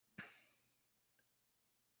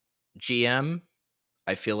GM,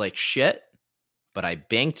 I feel like shit, but I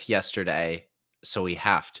banked yesterday, so we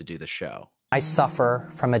have to do the show. I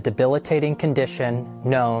suffer from a debilitating condition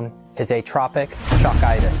known as atropic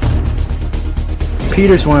chockitis.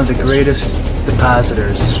 Peter's one of the greatest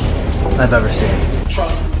depositors I've ever seen.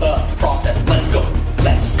 Trust the process. Let's go.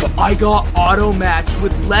 Let's go. I got auto matched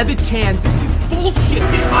with Levitan. This is bullshit.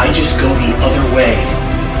 If I just go the other way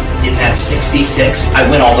in that 66, I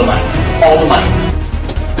win all the money. All the money.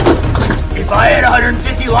 If I had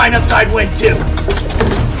 150 lineups, I'd win too.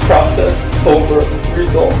 Process over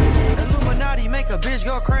results. Illuminati make a bitch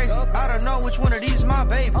go crazy. I don't know which one of these my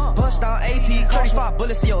baby. Bust down AP, cut 5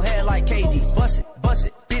 bullets in your head like KD. Bust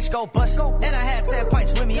it, bitch go bust it. And I had 10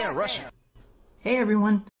 pints with me in Russia. Hey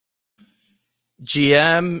everyone.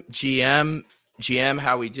 GM,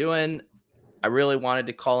 how we doing? I really wanted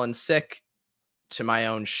to call in sick to my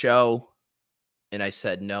own show, and I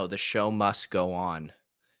said, no, the show must go on.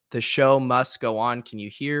 The show must go on. Can you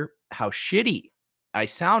hear how shitty I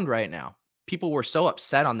sound right now? People were so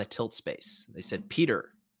upset on the tilt space. They said, Peter,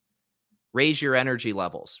 raise your energy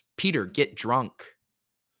levels. Peter, get drunk.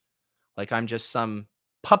 Like I'm just some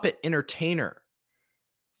puppet entertainer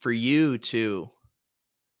for you to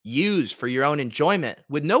use for your own enjoyment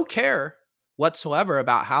with no care whatsoever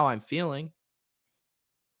about how I'm feeling.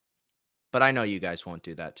 But I know you guys won't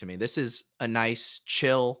do that to me. This is a nice,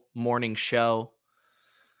 chill morning show.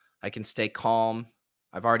 I can stay calm.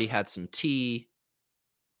 I've already had some tea.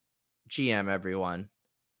 GM, everyone.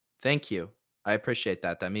 Thank you. I appreciate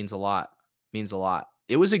that. That means a lot. Means a lot.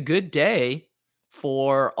 It was a good day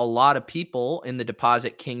for a lot of people in the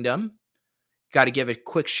Deposit Kingdom. Got to give a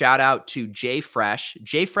quick shout out to JFresh.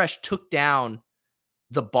 JFresh took down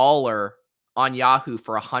the baller on Yahoo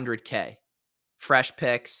for 100K. Fresh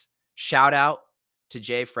picks. Shout out to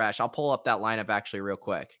JFresh. I'll pull up that lineup actually real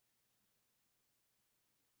quick.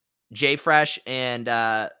 JFresh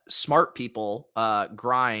and smart people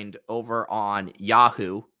grind over on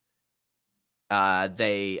Yahoo. I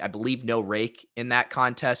believe, no rake in that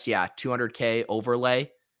contest. Yeah, 200K overlay.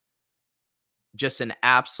 Just an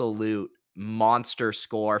absolute monster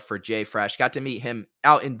score for JFresh. Got to meet him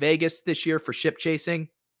out in Vegas this year for ship chasing.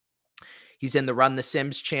 He's in the Run the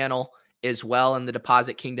Sims channel as well in the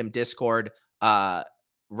Deposit Kingdom Discord. Round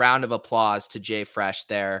of applause to JFresh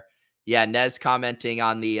there. Yeah, Nez commenting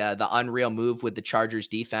on the unreal move with the Chargers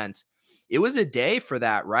defense. It was a day for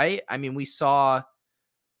that, right? I mean, we saw,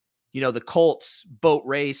 the Colts boat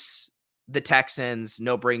race, the Texans,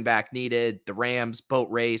 no bring back needed. The Rams boat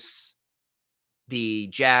race, the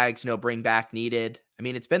Jags, no bring back needed. I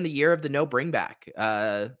mean, it's been the year of the no bring back.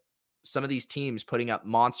 Some of these teams putting up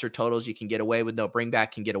monster totals. You can get away with no bring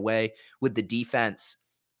back, can get away with the defense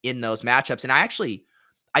in those matchups. And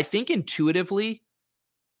I think intuitively,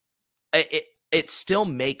 it still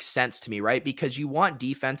makes sense to me, right? Because you want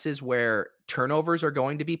defenses where turnovers are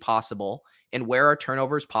going to be possible, and where are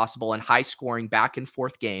turnovers possible in high scoring back and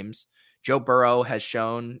forth games. Joe Burrow has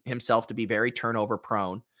shown himself to be very turnover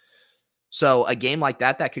prone. So a game like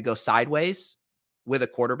that could go sideways with a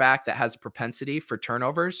quarterback that has a propensity for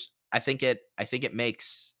turnovers, I think it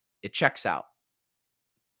checks out.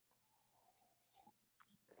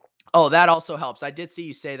 Oh, that also helps. I did see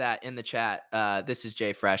you say that in the chat. This is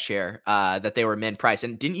Jay Fresh here, that they were min price.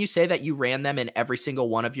 And didn't you say that you ran them in every single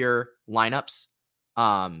one of your lineups?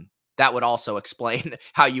 That would also explain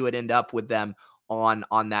how you would end up with them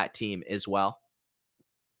on that team as well.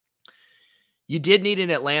 You did need an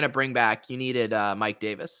Atlanta bring back. You needed Mike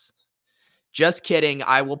Davis. Just kidding.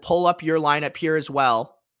 I will pull up your lineup here as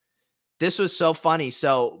well. This was so funny.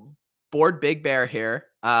 So Board Big Bear here,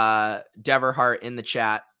 Deverhart in the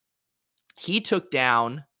chat. He took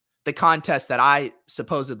down the contest that I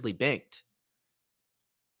supposedly banked.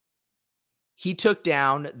 He took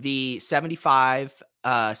down the 75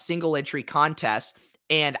 single entry contest.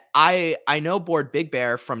 And I know Board Big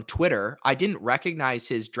Bear from Twitter. I didn't recognize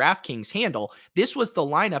his DraftKings handle. This was the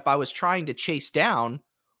lineup I was trying to chase down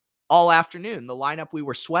all afternoon. The lineup we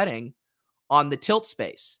were sweating on the tilt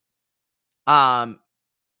space.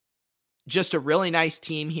 Just a really nice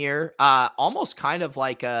team here. Almost kind of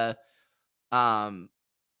like a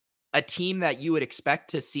team that you would expect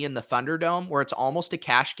to see in the Thunderdome, where it's almost a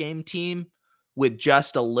cash game team with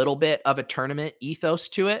just a little bit of a tournament ethos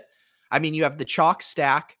to it. I mean, you have the chalk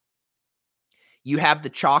stack. You have the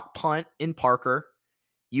chalk punt in Parker.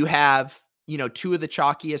 You have, two of the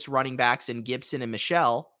chalkiest running backs in Gibson and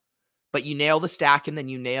Michelle, but you nail the stack, and then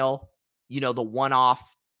you nail, the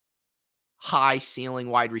one-off high ceiling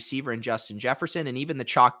wide receiver in Justin Jefferson, and even the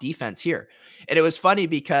chalk defense here. And it was funny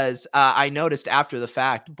because I noticed after the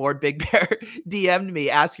fact, Board Big Bear DM'd me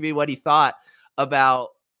asking me what he thought about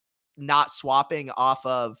not swapping off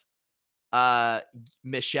of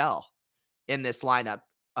Michel in this lineup.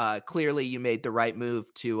 Clearly you made the right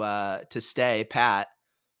move to stay, Pat.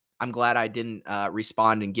 I'm glad I didn't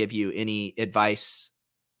respond and give you any advice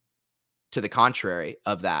to the contrary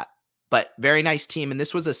of that. But very nice team. And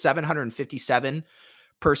this was a 757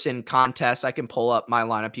 person contest. I can pull up my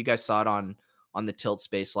lineup. You guys saw it on the Tilt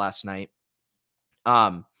Space last night.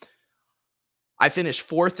 I finished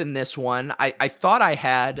fourth in this one. I thought I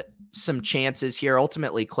had some chances here.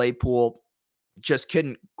 Ultimately, Claypool just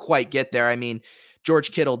couldn't quite get there. I mean,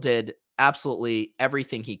 George Kittle did absolutely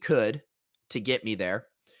everything he could to get me there.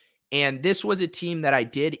 And this was a team that I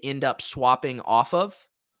did end up swapping off of.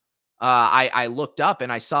 I looked up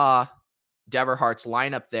and I saw Deverhart's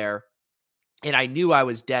lineup there, and I knew I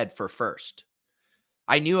was dead for first.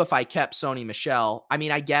 I knew if I kept Sony Michel, I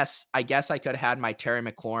mean, I guess I could have had my Terry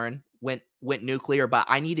McLaurin went nuclear, but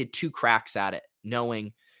I needed 2 cracks at it,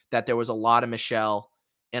 knowing that there was a lot of Michel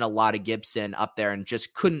and a lot of Gibson up there and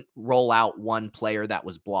just couldn't roll out one player that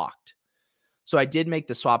was blocked. So I did make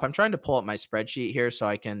the swap. I'm trying to pull up my spreadsheet here so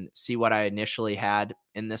I can see what I initially had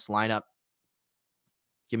in this lineup.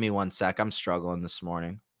 Give me 1 sec. I'm struggling this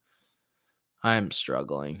morning. I'm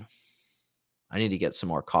struggling. I need to get some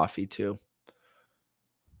more coffee too.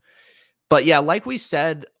 But yeah, like we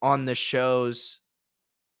said on the shows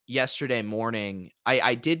yesterday morning,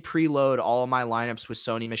 I did preload all of my lineups with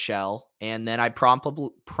Sony Michel, and then I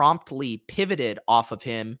promptly pivoted off of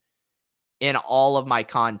him in all of my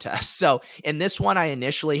contests. So in this one, I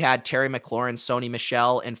initially had Terry McLaurin, Sony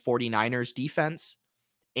Michel, and 49ers defense.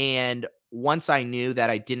 And once I knew that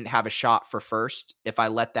I didn't have a shot for first, if I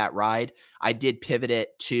let that ride, I did pivot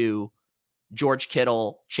it to George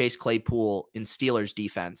Kittle, Chase Claypool, and Steelers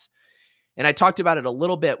defense. And I talked about it a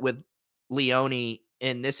little bit with Leone,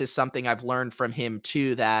 and this is something I've learned from him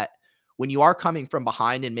too, that when you are coming from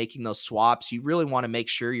behind and making those swaps, you really want to make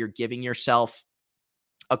sure you're giving yourself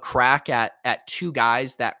a crack at 2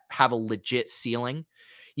 guys that have a legit ceiling.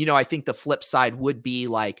 You know, I think the flip side would be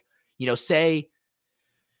like, you know, say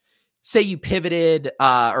you pivoted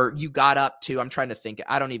or you got up to, I'm trying to think,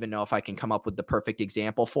 I don't even know if I can come up with the perfect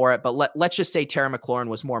example for it, but let's just say Terry McLaurin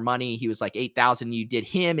was more money. He was like 8,000. You did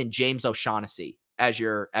him and James O'Shaughnessy as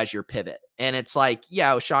your pivot. And it's like,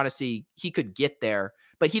 yeah, O'Shaughnessy, he could get there,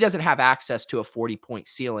 but he doesn't have access to a 40-point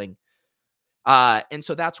ceiling. And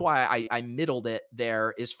so that's why I middled it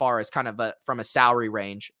there as far as kind of from a salary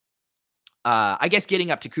range. I guess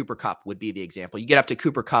getting up to Cooper Kupp would be the example. You get up to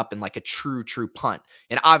Cooper Kupp and like a true punt.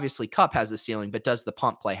 And obviously Kupp has the ceiling, but does the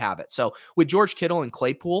punt play have it? So with George Kittle and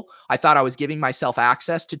Claypool, I thought I was giving myself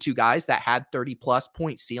access to 2 guys that had 30+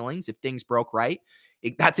 point ceilings if things broke right.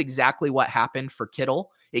 That's exactly what happened for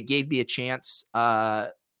Kittle. It gave me a chance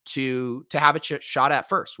to have a shot at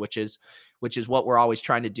first, which is what we're always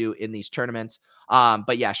trying to do in these tournaments.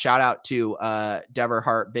 But yeah, shout out to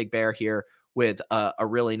Deverhart, Big Bear here with a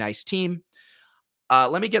really nice team.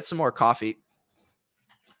 Let me get some more coffee.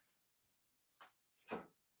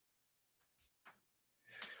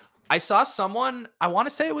 I saw someone, I want to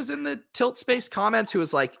say it was in the Tilt Space comments, who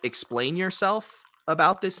was like, explain yourself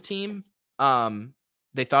about this team.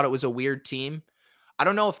 They thought it was a weird team. I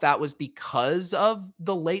don't know if that was because of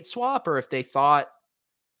the late swap or if they thought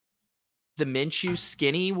the Minshew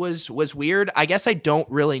skinny was weird. I guess I don't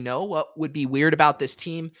really know what would be weird about this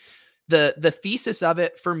team. The thesis of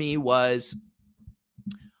it for me was,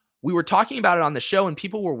 we were talking about it on the show and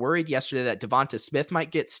people were worried yesterday that Devonta Smith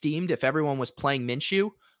might get steamed if everyone was playing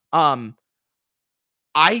Minshew.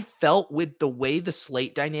 I felt with the way the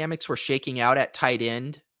slate dynamics were shaking out at tight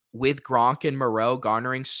end, with Gronk and Moreau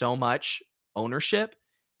garnering so much ownership,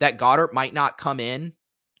 that Goddard might not come in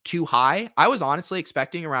too high. I was honestly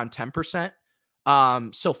expecting around 10%.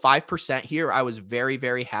 So 5% here. I was very,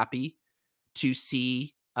 very happy to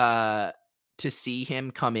see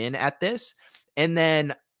him come in at this. And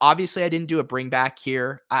then obviously I didn't do a bring back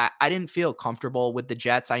here. I didn't feel comfortable with the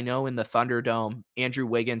Jets. I know in the Thunderdome, Andrew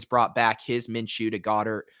Wiggins brought back his Minshew to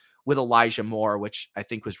Goddard with Elijah Moore, which I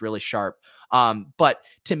think was really sharp. But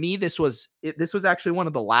to me, this was actually one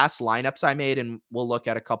of the last lineups I made, and we'll look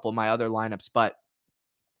at a couple of my other lineups. But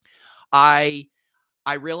I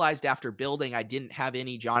realized after building, I didn't have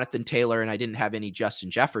any Jonathan Taylor and I didn't have any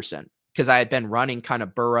Justin Jefferson, because I had been running kind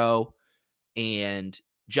of Burrow and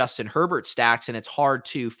Justin Herbert stacks, and it's hard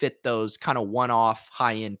to fit those kind of one-off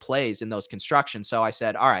high-end plays in those constructions. So I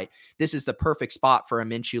said, all right, this is the perfect spot for a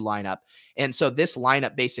Minshew lineup. And so this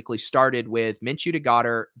lineup basically started with Minshew to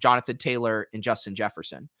Goddard, Jonathan Taylor, and Justin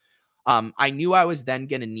Jefferson. I knew I was then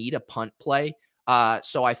going to need a punt play.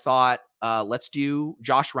 So I thought, let's do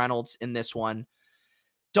Josh Reynolds in this one.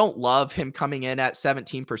 Don't love him coming in at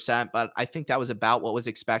 17%, but I think that was about what was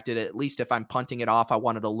expected. At least if I'm punting it off, I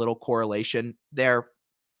wanted a little correlation there.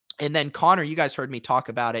 And then Connor, you guys heard me talk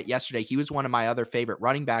about it yesterday. He was one of my other favorite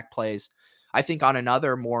running back plays. I think on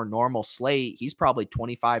another more normal slate, he's probably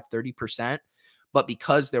 25, 30%. But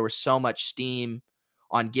because there was so much steam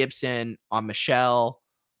on Gibson, on Michelle,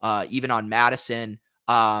 even on Madison,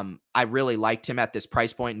 I really liked him at this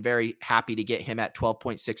price point and very happy to get him at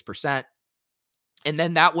 12.6%. And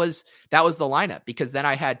then that was the lineup, because then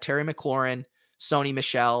I had Terry McLaurin, Sony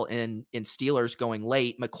Michel in Steelers going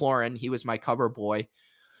late. McLaurin, he was my cover boy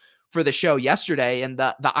for the show yesterday. And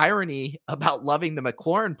the irony about loving the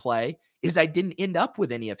McLaurin play is I didn't end up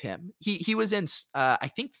with any of him. He was in, I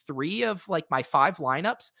think 3 of like my 5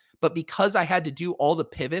 lineups, but because I had to do all the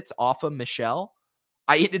pivots off of Michelle,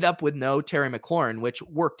 I ended up with no Terry McLaurin, which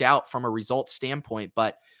worked out from a results standpoint,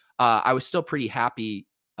 but I was still pretty happy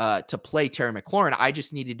to play Terry McLaurin. I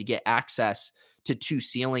just needed to get access to 2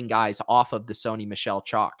 ceiling guys off of the Sony Michel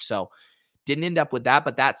chalk. So didn't end up with that,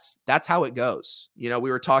 but that's how it goes. We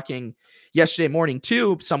were talking yesterday morning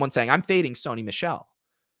too, someone saying I'm fading Sony Michel.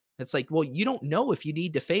 It's like, well, you don't know if you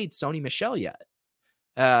need to fade Sony Michel yet.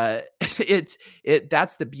 That's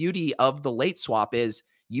the beauty of the late swap is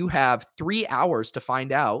you have 3 hours to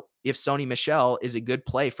find out if Sony Michel is a good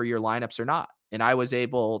play for your lineups or not. And I was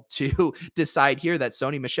able to decide here that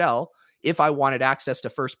Sony Michel, if I wanted access to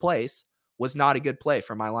first place, was not a good play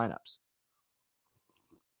for my lineups.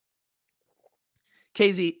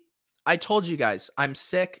 KZ, I told you guys, I'm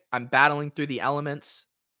sick. I'm battling through the elements.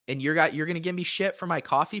 And you're going to give me shit for my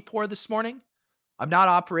coffee pour this morning? I'm not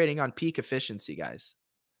operating on peak efficiency, guys.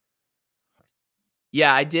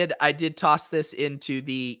 Yeah, I did toss this into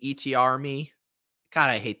the ETR me. God,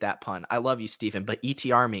 I hate that pun. I love you, Stephen, but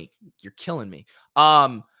ETR me, you're killing me.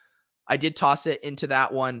 I did toss it into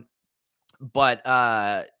that one, but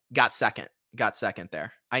got second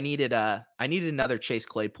there. I needed another Chase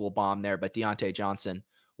Claypool bomb there, but Deontay Johnson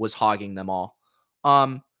was hogging them all.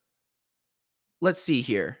 Let's see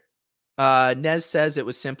here. Nez says it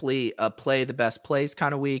was simply a play the best plays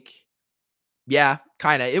kind of week. Yeah,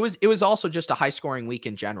 kind of. It was also just a high scoring week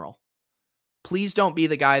in general. Please don't be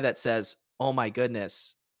the guy that says, oh my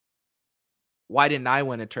goodness, why didn't I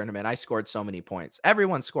win a tournament? I scored so many points.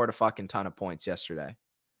 Everyone scored a fucking ton of points yesterday.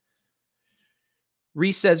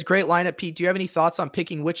 Reese says, great lineup, Pete. Do you have any thoughts on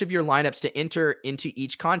picking which of your lineups to enter into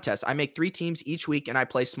each contest? I make 3 teams each week and I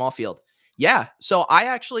play small field. Yeah. So I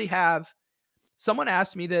actually have, someone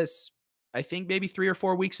asked me this, I think maybe 3 or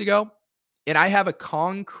 4 weeks ago, and I have a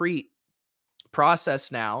concrete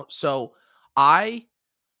process now. So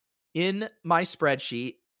in my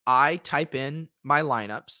spreadsheet, I type in my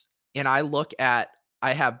lineups and I look at,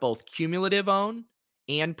 I have both cumulative own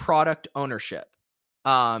and product ownership.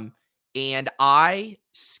 And I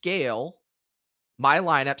scale my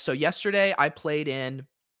lineup. So yesterday I played in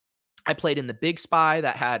the big spy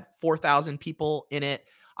that had 4,000 people in it.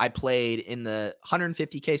 I played in the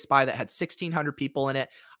 150K spy that had 1,600 people in it.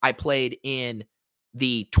 I played in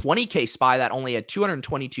the 20K spy that only had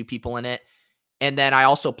 222 people in it. And then I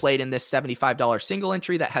also played in this $75 single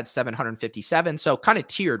entry that had 757. So kind of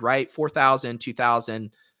tiered, right? 4,000,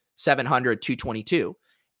 2,000, 700, 222.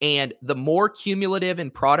 And the more cumulative in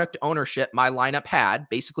product ownership my lineup had,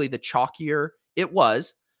 basically the chalkier it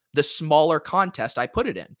was, the smaller contest I put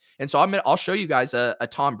it in. And so I'll show you guys a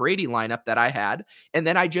Tom Brady lineup that I had. And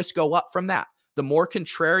then I just go up from that. The more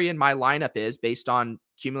contrarian my lineup is based on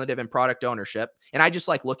cumulative and product ownership. And I just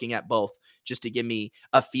like looking at both just to give me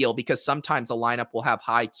a feel, because sometimes a lineup will have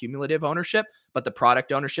high cumulative ownership, but the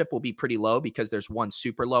product ownership will be pretty low because there's one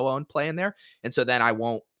super low owned play in there. And so then I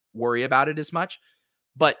won't worry about it as much.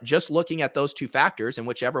 But just looking at those 2 factors, and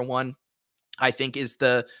whichever one I think is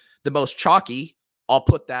the most chalky, I'll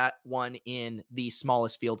put that one in the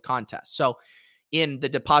smallest field contest. So in the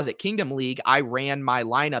Deposit Kingdom League, I ran my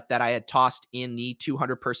lineup that I had tossed in the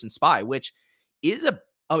 200-person spy, which is a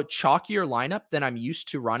chalkier lineup than I'm used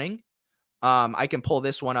to running. I can pull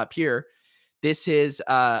this one up here. This is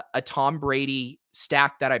a Tom Brady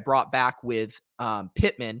stack that I brought back with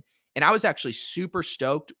Pittman. And I was actually super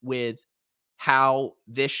stoked with how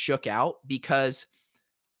this shook out, because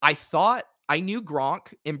I knew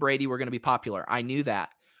Gronk and Brady were going to be popular. I knew that,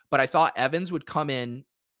 but I thought Evans would come in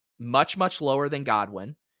much, much lower than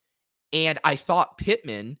Godwin. And I thought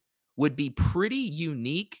Pittman would be pretty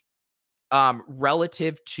unique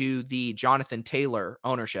relative to the Jonathan Taylor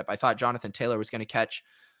ownership. I thought Jonathan Taylor was going to catch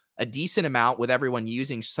a decent amount with everyone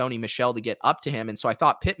using Sony Michel to get up to him. And so I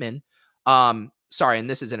thought Pittman, sorry, and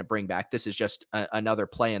this isn't a bring back. This is just another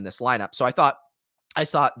play in this lineup. So I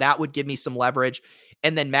thought that would give me some leverage.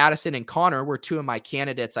 And then Madison and Connor were two of my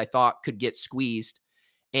candidates I thought could get squeezed.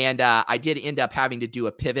 And I did end up having to do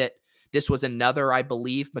a pivot. This was another, I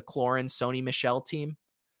believe, McLaurin, Sony Michel team.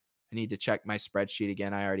 I need to check my spreadsheet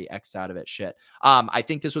again. I already X'd out of it. Shit. I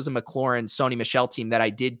think this was a McLaurin, Sony Michel team that I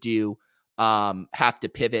did do have to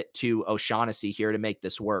pivot to O'Shaughnessy here to make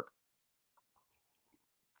this work.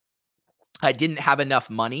 I didn't have enough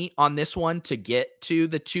money on this one to get to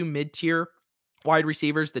the two mid-tier wide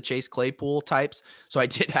receivers, the Chase Claypool types. So I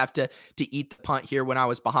did have to eat the punt here when I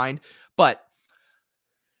was behind. But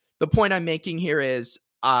the point I'm making here is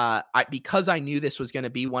because I knew this was going to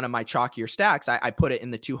be one of my chalkier stacks, I put it in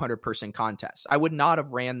the 200-person contest. I would not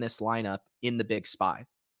have ran this lineup in the Big Spy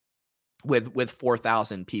with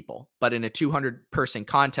 4,000 people. But in a 200-person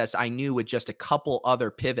contest, I knew with just a couple other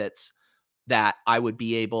pivots that I would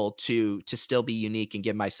be able to still be unique and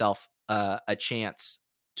give myself a chance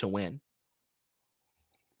to win.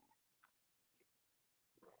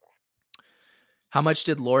 How much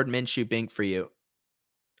did Lord Minshew bink for you?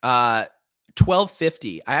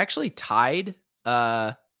 $12.50. I actually tied.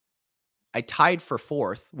 I tied for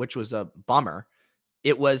fourth, which was a bummer.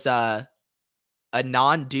 It was a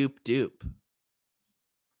non-dupe dupe.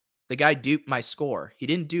 The guy duped my score. He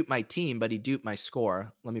didn't dupe my team, but he duped my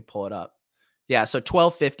score. Let me pull it up. Yeah, so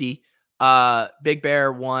 $12.50. Big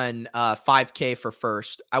Bear won $5K for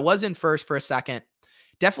first. I was in first for a second.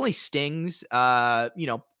 Definitely stings.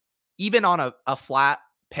 Even on a flat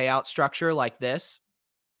payout structure like this,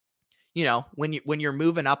 when you're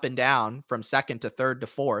moving up and down from second to third to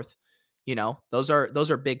fourth, those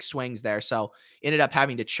are big swings there. So ended up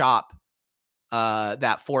having to chop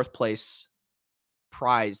that fourth place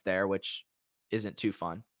prize there, which isn't too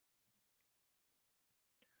fun.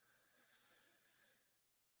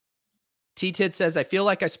 T-Tid says, I feel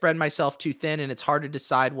like I spread myself too thin and it's hard to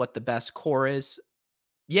decide what the best core is.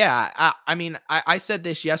 Yeah, I said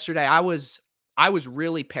this yesterday. I was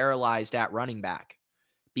really paralyzed at running back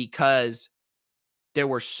because there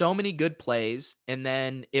were so many good plays, and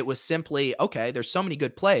then it was simply, okay, there's so many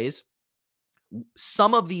good plays.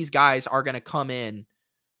 Some of these guys are going to come in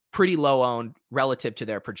pretty low owned relative to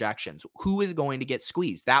their projections. Who is going to get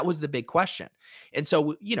squeezed? That was the big question. And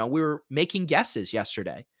so, we were making guesses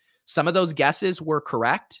yesterday. Some of those guesses were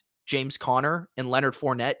correct. James Conner and Leonard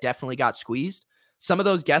Fournette definitely got squeezed. Some of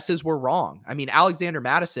those guesses were wrong. I mean, Alexander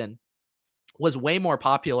Mattison was way more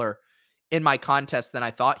popular in my contest than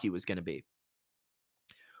I thought he was going to be.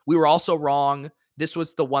 We were also wrong. This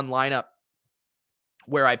was the one lineup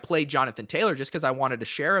where I played Jonathan Taylor just because I wanted a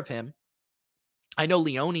share of him. I know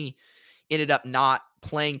Leone ended up not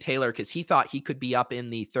playing Taylor because he thought he could be up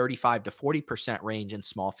in the 35 to 40% range in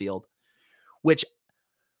small field, which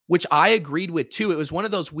I agreed with too. It was one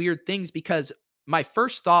of those weird things because my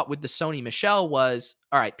first thought with the Sony Michel was,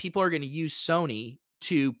 all right, people are going to use Sony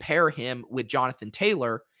to pair him with Jonathan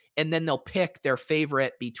Taylor, and then they'll pick their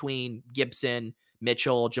favorite between Gibson,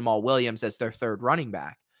 Mitchell, Jamal Williams as their third running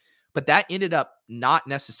back. But that ended up not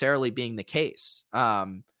necessarily being the case.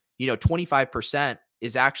 25%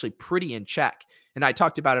 is actually pretty in check. And I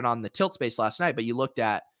talked about it on the Tilt Space last night, but you looked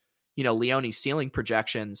at, Leone's ceiling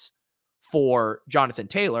projections for Jonathan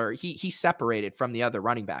Taylor. He separated from the other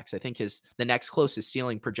running backs. I think the next closest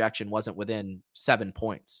ceiling projection wasn't within 7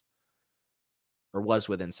 points, or was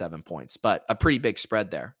within 7 points, but a pretty big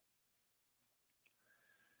spread there.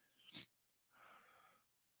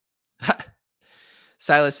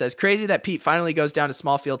 Silas says, crazy that Pete finally goes down to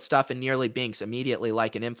small field stuff and nearly binks immediately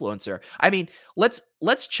like an influencer. I mean, let's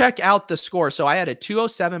check out the score. So I had a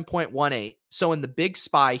 207.18. So in the Big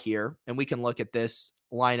Spy here, and we can look at this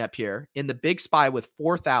lineup here, in the Big Spy with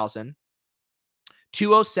 4,000,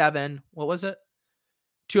 207, what was it?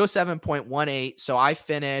 207.18. So I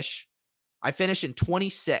finish in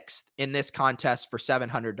 26th in this contest for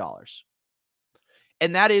 $700.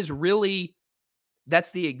 And that is really, that's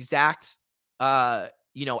the exact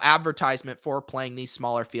advertisement for playing these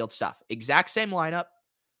smaller field stuff. Exact same lineup,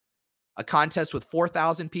 a contest with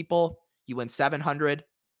 4,000 people, you win 700.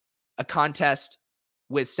 A contest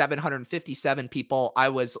with 757 people, I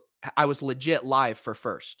was legit live for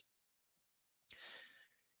first.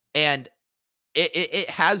 And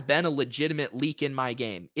it has been a legitimate leak in my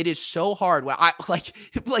game. It is so hard. I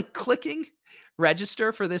like clicking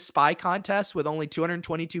register for this spy contest with only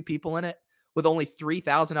 222 people in it, with only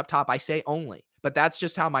 3,000 up top. I say only, but that's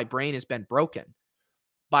just how my brain has been broken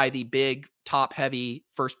by the big top heavy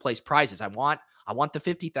first place prizes. I want the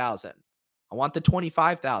 50,000. I want the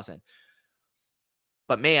 25,000.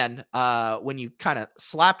 But man, when you kind of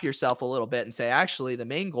slap yourself a little bit and say, actually, the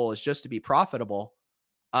main goal is just to be profitable.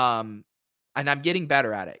 And I'm getting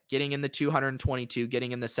better at it, getting in the 222,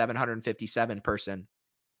 getting in the 757 person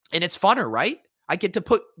And it's funner, right? I get to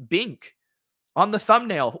put Bink on the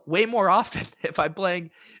thumbnail way more often if I'm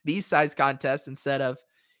playing these size contests instead of,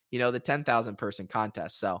 the 10,000 person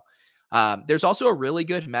contest. So there's also a really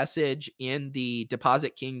good message in the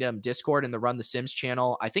Deposit Kingdom Discord and the Run the Sims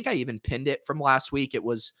channel. I think I even pinned it from last week. It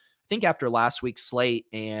was, I think, after last week's slate,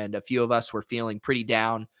 and a few of us were feeling pretty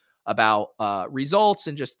down about results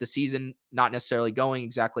and just the season not necessarily going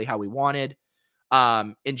exactly how we wanted.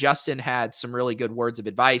 And Justin had some really good words of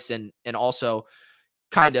advice and also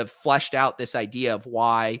kind of fleshed out this idea of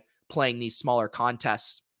why playing these smaller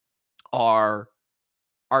contests are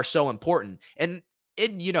so important. And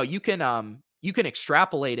you can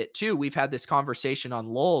extrapolate it too. We've had this conversation on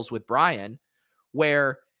Lulz with Brian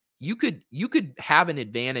where you could have an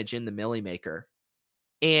advantage in the Millie Maker,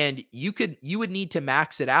 and you would need to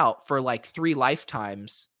max it out for like 3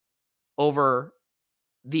 lifetimes over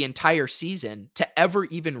the entire season to ever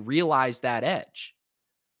even realize that edge.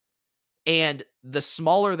 And the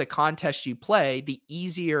smaller the contest you play, the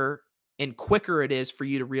easier and quicker it is for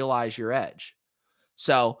you to realize your edge.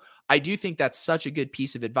 So I do think that's such a good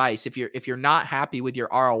piece of advice. If you're not happy with your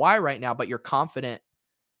ROI right now, but you're confident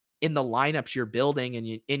in the lineups you're building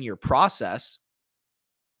and in your process,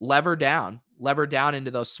 lever down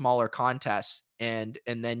into those smaller contests, and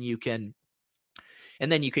then you can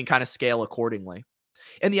kind of scale accordingly.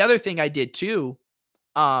 And the other thing I did too,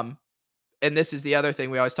 and this is the other thing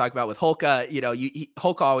we always talk about with Holka,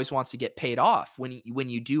 Holka always wants to get paid off when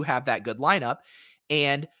you do have that good lineup.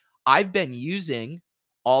 And I've been using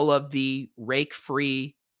all of the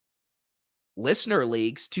rake-free listener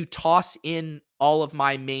leagues to toss in all of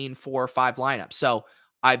my main 4 or 5 lineups. So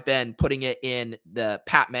I've been putting it in the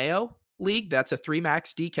Pat Mayo league. That's a 3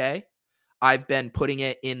 max DK. I've been putting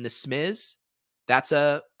it in the Smiz. That's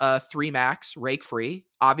a 3 max rake-free.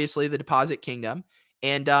 Obviously the Deposit Kingdom.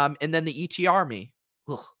 And then the ETRB.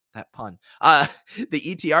 Ugh, that pun. The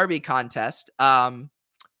ETRB contest.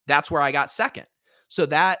 That's where I got second. So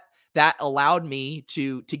that allowed me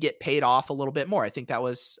to get paid off a little bit more. I think that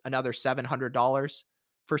was another $700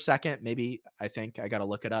 for second. Maybe, I think I got to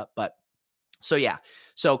look it up. But so yeah.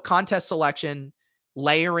 So contest selection,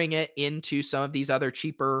 layering it into some of these other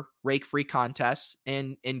cheaper rake-free contests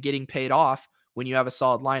and getting paid off when you have a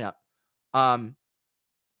solid lineup.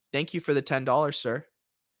 Thank you for the $10, sir.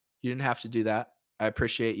 You didn't have to do that. I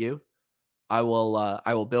appreciate you. I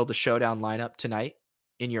will build a showdown lineup tonight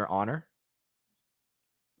in your honor.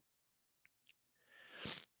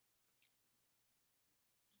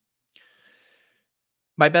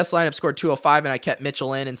 My best lineup scored 205, and I kept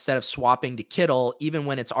Mitchell in instead of swapping to Kittle. Even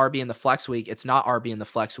when it's RB in the flex week, it's not RB in the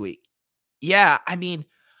flex week. Yeah, I mean,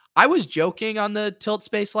 I was joking on the Tilt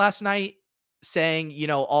Space last night saying,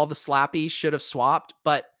 all the slappies should have swapped.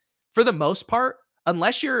 But for the most part,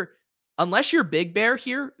 unless you're Big Bear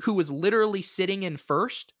here, who was literally sitting in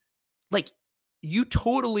first, like, you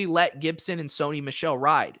totally let Gibson and Sony Michel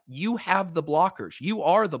ride. You have the blockers. You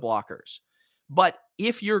are the blockers. But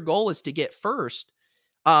if your goal is to get first,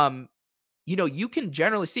 you can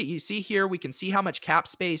generally you see here, we can see how much cap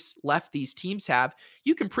space left these teams have.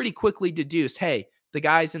 You can pretty quickly deduce, hey, the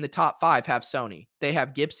guys in the top 5 have Sony, they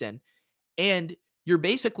have Gibson, and you're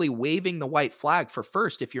basically waving the white flag for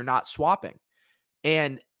first if you're not swapping.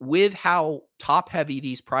 And with how top heavy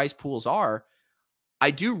these prize pools are,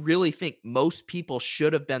 I do really think most people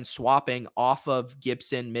should have been swapping off of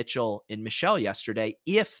Gibson, Mitchell, and Michel yesterday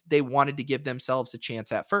if they wanted to give themselves a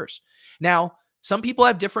chance at first. Now, some people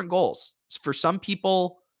have different goals. For some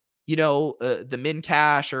people, the min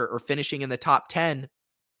cash or finishing in the top 10,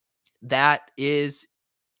 that is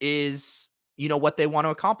what they want to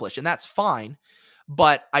accomplish. And that's fine.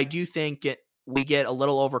 But I do think we get a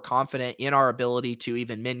little overconfident in our ability to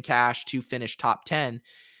even min cash to finish top 10,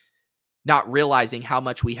 not realizing how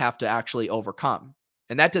much we have to actually overcome.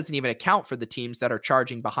 And that doesn't even account for the teams that are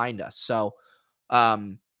charging behind us. So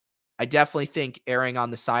I definitely think erring on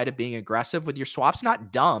the side of being aggressive with your swaps,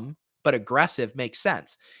 not dumb, but aggressive, makes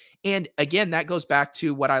sense. And again, that goes back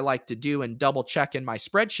to what I like to do and double check in my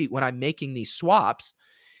spreadsheet when I'm making these swaps,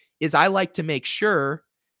 is I like to make sure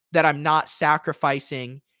that I'm not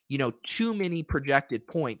sacrificing, too many projected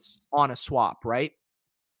points on a swap, right?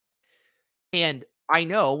 And I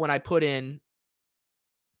know when I put in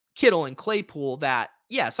Kittle and Claypool that,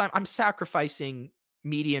 yes, I'm sacrificing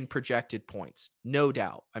median projected points, no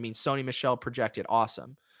doubt. I mean, Sony Michel projected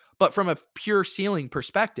awesome. But from a pure ceiling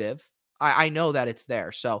perspective, I know that it's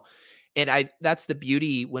there. So, that's the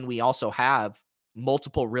beauty when we also have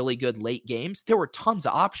multiple really good late games. There were tons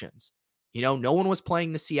of options. No one was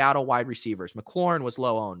playing the Seattle wide receivers. McLaurin was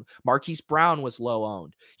low owned. Marquise Brown was low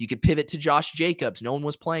owned. You could pivot to Josh Jacobs. No one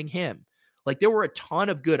was playing him. Like there were a ton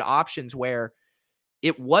of good options where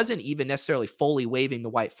it wasn't even necessarily fully waving the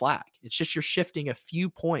white flag. It's just you're shifting a few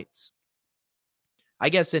points. I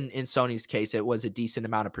guess in Sony's case, it was a decent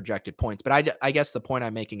amount of projected points. But I guess the point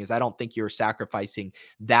I'm making is I don't think you were sacrificing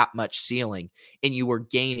that much ceiling, and you were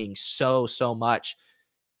gaining so much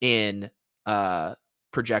in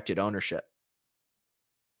projected ownership.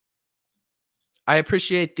 I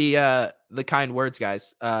appreciate the kind words,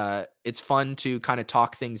 guys. It's fun to kind of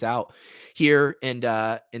talk things out here and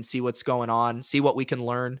see what's going on, see what we can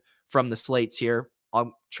learn from the slates here.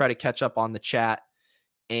 I'll try to catch up on the chat,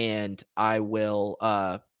 and I will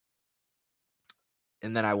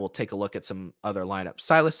and then I will take a look at some other lineups.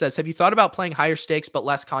 Silas says, have you thought about playing higher stakes but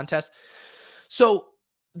less contests? So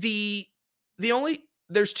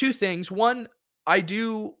there's two things. One, I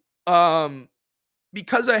do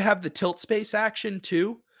because I have the tilt space action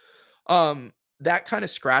too, that kind of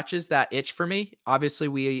scratches that itch for me. Obviously,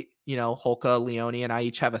 we, Holka, Leone, and I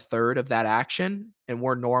each have a third of that action. And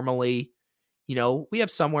we're normally, we have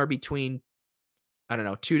somewhere between, I don't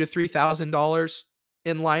know, $2,000 to $3,000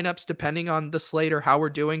 in lineups, depending on the slate or how we're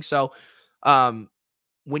doing. So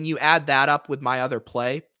when you add that up with my other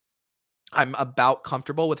play, I'm about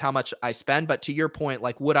comfortable with how much I spend. But to your point,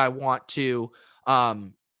 like, would I want to,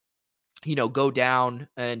 go down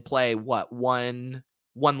and play one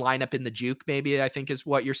lineup in the juke, maybe, I think is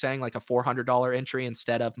what you're saying, like a $400 entry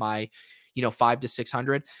instead of my, $500 to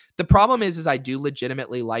 $600. The problem is I do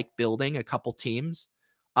legitimately like building a couple teams.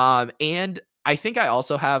 And I think I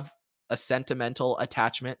also have a sentimental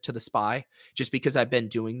attachment to the SPY, just because I've been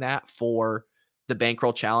doing that for the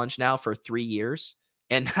Bankroll Challenge now for 3 years.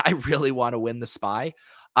 And I really want to win the SPY.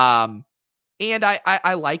 And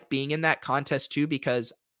I like being in that contest too,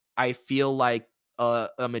 because I feel like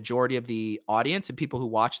a majority of the audience and people who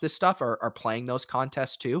watch this stuff are playing those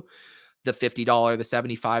contests too. The $50, the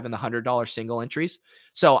 $75, and the $100 single entries.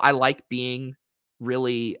 So I like being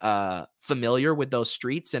really familiar with those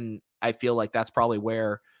streets. And I feel like that's probably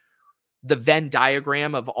where the Venn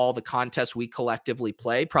diagram of all the contests we collectively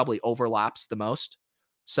play probably overlaps the most.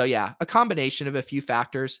 So yeah, a combination of a few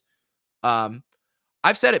factors.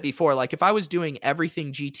 I've said it before, like if I was doing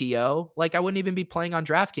everything GTO, like I wouldn't even be playing on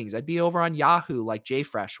DraftKings. I'd be over on Yahoo like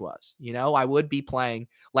JFresh was. I would be playing,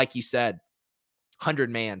 like you said,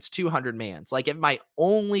 100 mans, 200 mans. Like if my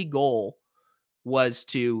only goal was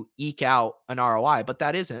to eke out an ROI, but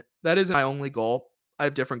that isn't my only goal. I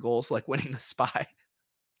have different goals, like winning the SPY.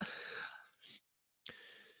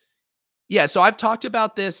 Yeah, so I've talked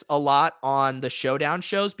about this a lot on the Showdown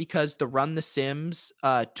shows, because the Run the Sims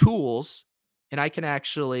tools, and I can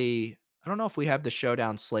actually, I don't know if we have the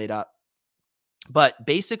Showdown slate up, but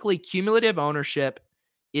basically cumulative ownership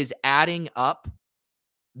is adding up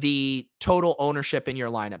the total ownership in your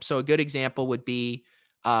lineup. So a good example would be,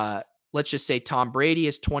 let's just say Tom Brady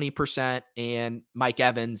is 20% and Mike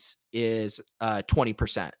Evans is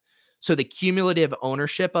 20%. So the cumulative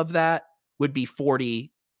ownership of that would be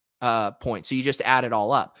 40 points. So you just add it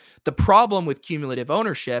all up. The problem with cumulative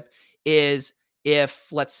ownership is if,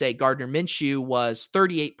 let's say, Gardner Minshew was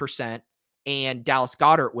 38% and Dallas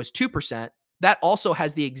Goedert was 2%, that also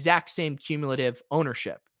has the exact same cumulative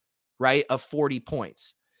ownership, right, of 40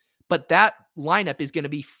 points. But that lineup is going to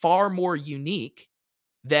be far more unique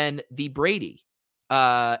than the Brady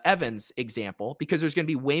Evans example, because there's going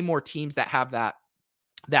to be way more teams that have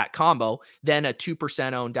that combo than a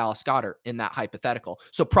 2% owned Dallas Goedert in that hypothetical.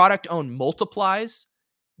 So product owned multiplies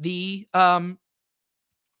the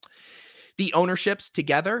ownerships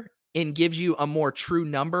together and gives you a more true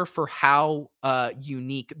number for how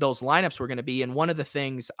unique those lineups were going to be. And one of the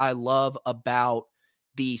things I love about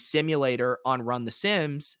the simulator on Run the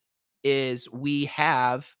Sims is we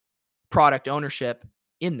have product ownership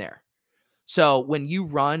in there. So when you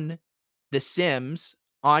run the Sims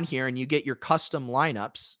on here and you get your custom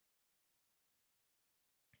lineups,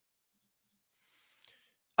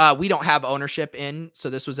 we don't have ownership in, so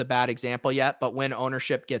this was a bad example yet, but when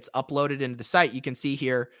ownership gets uploaded into the site, you can see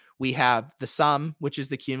here we have the sum, which is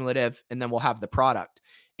the cumulative, and then we'll have the product.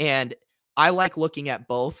 And I like looking at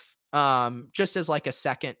both just as like a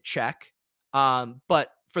second check. But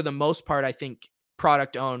for the most part, I think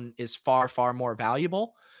product own is far, far more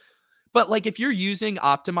valuable. But like if you're using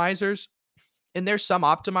optimizers, and there's some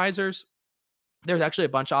optimizers, there's actually a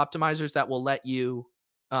bunch of optimizers that will let you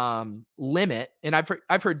limit. And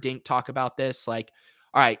I've heard Dink talk about this. Like,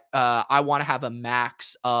 all right, I want to have a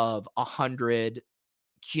max of 100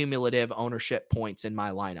 cumulative ownership points in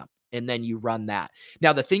my lineup. And then you run that.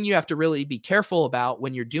 Now, the thing you have to really be careful about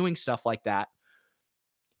when you're doing stuff like that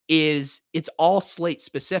is it's all slate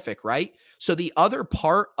specific, right? So the other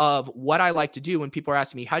part of what I like to do when people are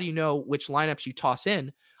asking me, how do you know which lineups you toss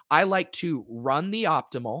in? I like to run the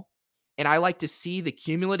optimal, and I like to see the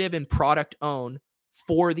cumulative and product own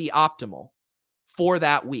for the optimal for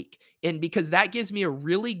that week. And because that gives me a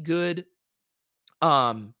really good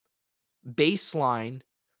baseline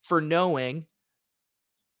for knowing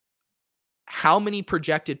how many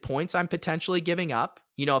projected points I'm potentially giving up.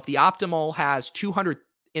 You know, if the optimal has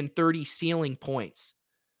 230 ceiling points,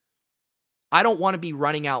 I don't want to be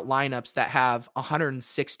running out lineups that have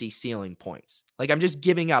 160 ceiling points. Like, I'm just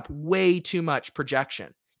giving up way too much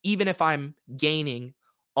projection, even if I'm gaining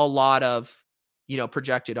a lot of, you know,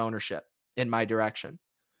 projected ownership in my direction.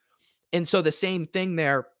 And so the same thing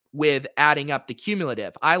there with adding up the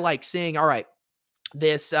cumulative. I like seeing, all right,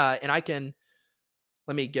 this, and I can,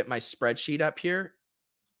 let me get my spreadsheet up here,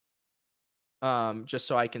 just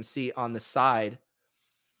so I can see on the side.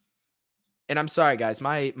 And I'm sorry, guys,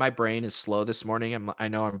 my brain is slow this morning. I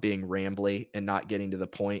know I'm being rambly and not getting to the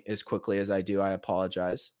point as quickly as I do. I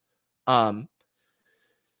apologize. I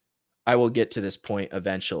will get to this point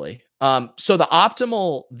eventually. So the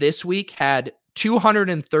optimal this week had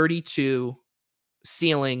 232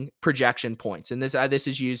 ceiling projection points. And this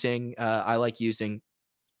is using, I like using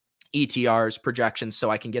ETR's projections so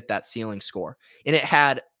I can get that ceiling score. And it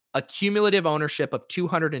had a cumulative ownership of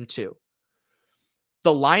 202.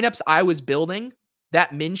 The lineups I was building,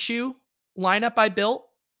 that Minshew lineup I built,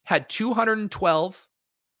 had 212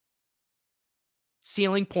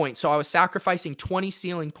 ceiling points. So I was sacrificing 20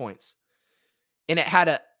 ceiling points. And it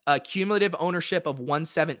had a cumulative ownership of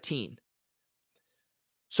 117.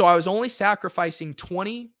 So I was only sacrificing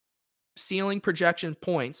 20 ceiling projection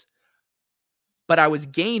points, but I was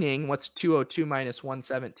gaining, what's 202 minus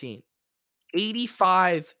 117?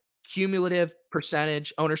 85 cumulative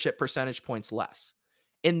ownership percentage points less.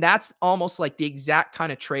 And that's almost like the exact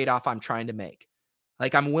kind of trade-off I'm trying to make.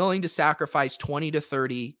 Like, I'm willing to sacrifice 20 to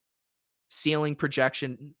 30 ceiling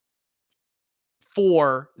projection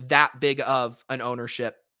for that big of an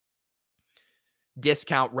ownership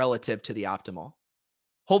discount relative to the optimal.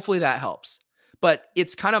 Hopefully that helps. But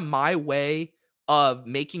it's kind of my way of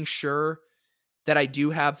making sure that I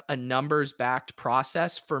do have a numbers-backed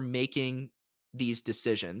process for making these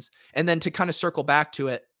decisions. And then to kind of circle back to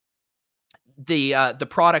it, the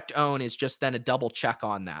product own is just then a double check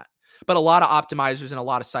on that. But a lot of optimizers and a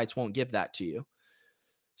lot of sites won't give that to you.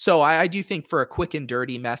 So I do think for a quick and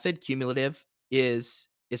dirty method, cumulative is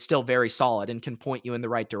still very solid and can point you in the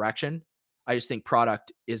right direction. I just think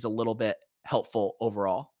product is a little bit helpful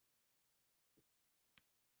overall.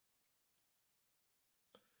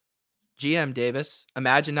 GM Davis,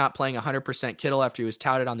 imagine not playing 100% Kittle after he was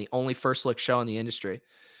touted on the only first look show in the industry.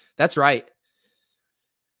 That's right.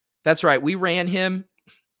 That's right. We ran him.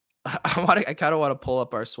 I kind of want to pull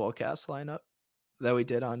up our Swolecast lineup that we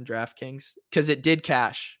did on DraftKings because it did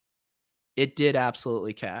cash. It did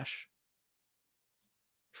absolutely cash.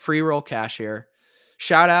 Free roll cash here.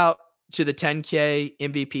 Shout out to the 10K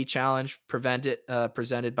MVP challenge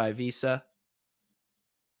presented by Visa.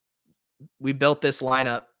 We built this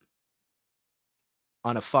lineup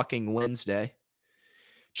on a fucking Wednesday.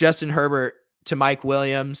 Justin Herbert to Mike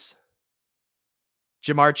Williams.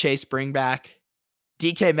 Jamar Chase bring back.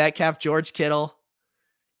 DK Metcalf, George Kittle.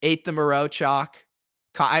 Ate the Moreau chalk.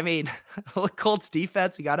 I mean, Colts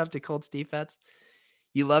defense. We got up to Colts defense.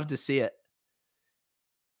 You love to see it.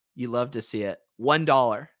 You love to see it.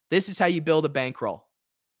 $1. This is how you build a bankroll.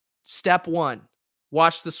 Step 1,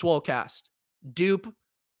 watch the Swolecast. Dupe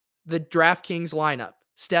the DraftKings lineup.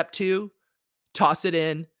 Step 2, toss it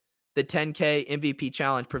in the 10K MVP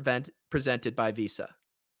challenge presented by Visa.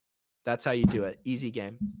 That's how you do it. Easy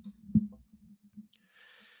game.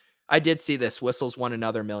 I did see this. Whistles won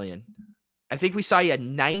another million. I think we saw you had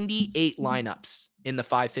 98 lineups in the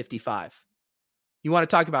 555. You want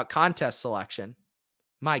to talk about contest selection?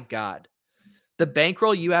 My God. The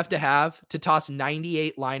bankroll you have to toss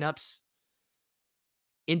 98 lineups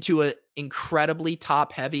into an incredibly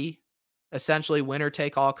top-heavy, essentially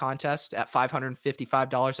winner-take-all contest at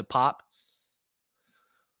 $555 a pop.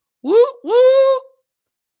 Woo, woo!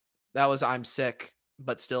 That was I'm sick,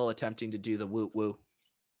 but still attempting to do the woo-woo.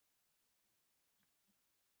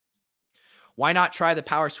 Why not try the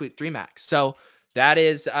Power Sweep 3 Max? So that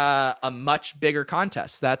is a much bigger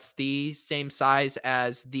contest. That's the same size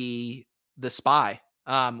as the SPY.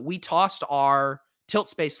 We tossed our tilt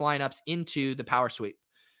space lineups into the Power Sweep.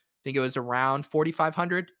 I think it was around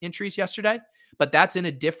 4,500 entries yesterday, but that's in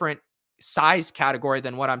a different size category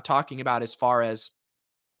than what I'm talking about as far as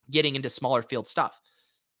getting into smaller field stuff.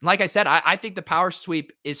 Like I said, I think the power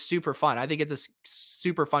sweep is super fun. I think it's a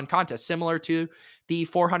super fun contest, similar to the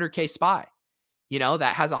 400K SPY,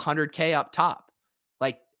 that has 100K up top.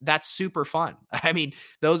 Like, that's super fun. I mean,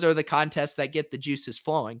 those are the contests that get the juices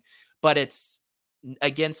flowing, but it's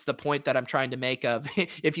against the point that I'm trying to make of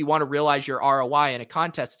if you want to realize your ROI in a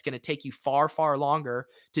contest, it's going to take you far, far longer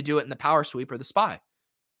to do it in the power sweep or the SPY.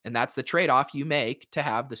 And that's the trade-off you make to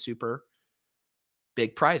have the super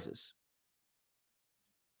big prizes.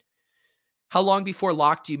 How long before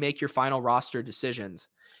lock do you make your final roster decisions?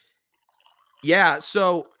 Yeah,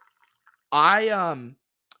 so I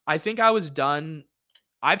think I was done.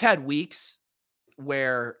 I've had weeks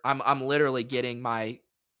where I'm literally getting my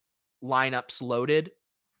lineups loaded,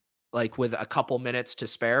 like with a couple minutes to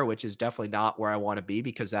spare, which is definitely not where I want to be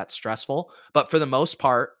because that's stressful. But for the most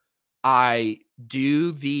part, I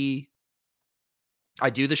do the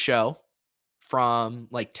show from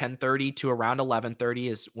like 10:30 to around 11:30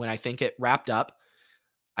 is when I think it wrapped up.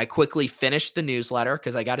 I quickly finish the newsletter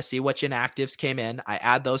because I got to see which inactives came in. I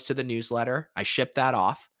add those to the newsletter. I ship that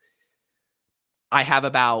off. I have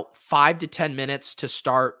about 5 to 10 minutes to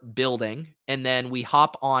start building, and then we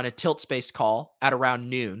hop on a tilt space call at around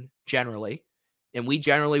noon generally, and we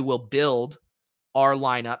generally will build our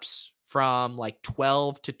lineups from like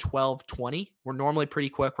 12 to 12:20. We're normally pretty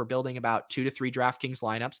quick. We're building about 2 to 3 DraftKings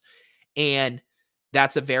lineups, and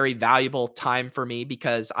that's a very valuable time for me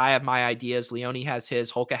because I have my ideas. Leone has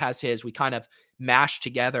his, Holka has his. We kind of mash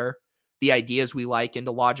together the ideas we like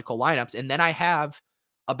into logical lineups. And then I have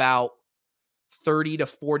about 30 to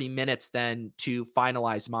 40 minutes then to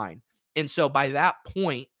finalize mine. And so by that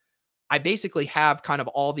point, I basically have kind of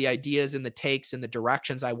all the ideas and the takes and the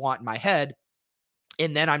directions I want in my head.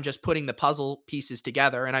 And then I'm just putting the puzzle pieces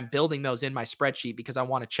together and I'm building those in my spreadsheet because I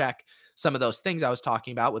want to check some of those things I was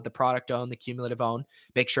talking about with the product own, the cumulative own,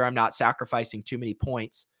 make sure I'm not sacrificing too many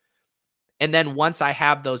points. And then once I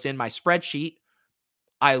have those in my spreadsheet,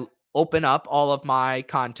 I open up all of my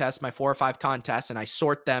contests, my 4 or 5 contests, and I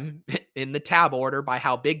sort them in the tab order by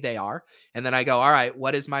how big they are. And then I go, all right,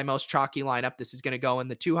 what is my most chalky lineup? This is going to go in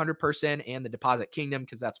the 200 person and the Deposit Kingdom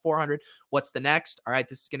because that's 400. What's the next? All right,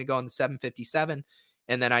 this is going to go in the 757.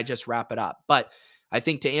 And then I just wrap it up. But I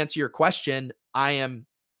think to answer your question, I'm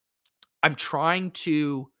trying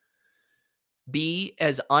to be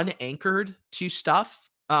as unanchored to stuff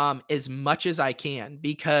as much as I can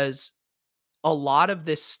because a lot of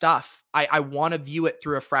this stuff, I want to view it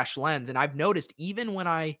through a fresh lens. And I've noticed even when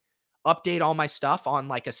I update all my stuff on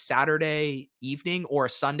like a Saturday evening or a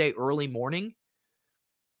Sunday early morning,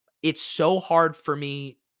 it's so hard for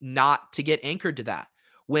me not to get anchored to that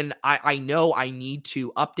when I know I need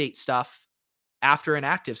to update stuff after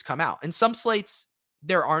inactives come out. And some slates,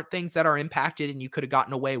 there aren't things that are impacted and you could have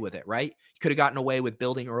gotten away with it, right? You could have gotten away with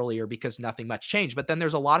building earlier because nothing much changed. But then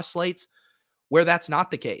there's a lot of slates where that's not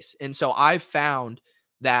the case. And so I've found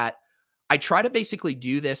that I try to basically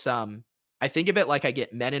do this. I think of it like I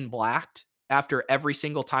get Men in Blacked after every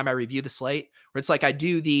single time I review the slate, where it's like I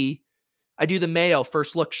do the Mayo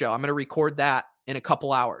first look show. I'm going to record that in a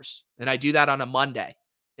couple hours. And I do that on a Monday.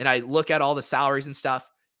 And I look at all the salaries and stuff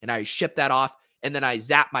and I ship that off. And then I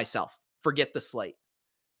zap myself, forget the slate.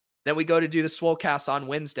 Then we go to do the Swolecast on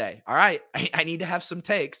Wednesday. All right, I need to have some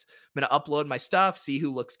takes. I'm going to upload my stuff, see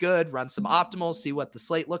who looks good, run some optimals, see what the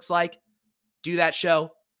slate looks like. Do that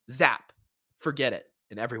show, zap, forget it.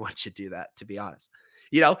 And everyone should do that, to be honest.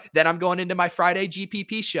 Then I'm going into my Friday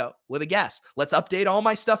GPP show with a guest. Let's update all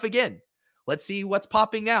my stuff again. Let's see what's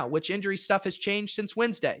popping now. Which injury stuff has changed since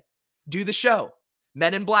Wednesday? Do the show.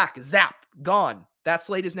 Men in Black, zap, gone. That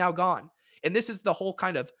slate is now gone. And this is the whole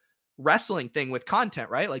kind of wrestling thing with content,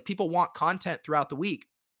 right? Like people want content throughout the week.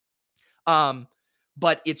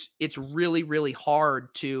 But it's really, really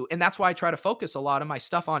hard to, and that's why I try to focus a lot of my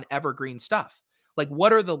stuff on evergreen stuff. Like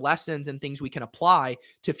what are the lessons and things we can apply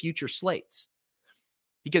to future slates?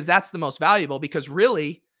 Because that's the most valuable, because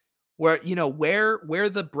really where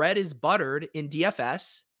the bread is buttered in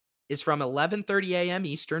DFS is from 11:30 a.m.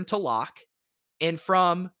 Eastern to lock and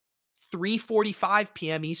from 3:45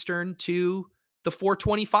 p.m. Eastern to the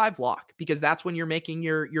 4:25 lock, because that's when you're making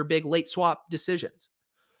your big late swap decisions.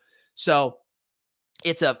 So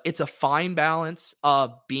it's a fine balance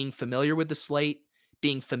of being familiar with the slate,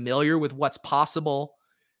 being familiar with what's possible,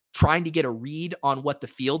 trying to get a read on what the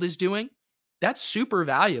field is doing. That's super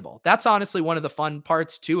valuable. That's honestly one of the fun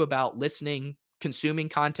parts too about listening, consuming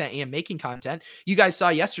content, and making content. You guys saw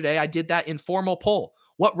yesterday, I did that informal poll.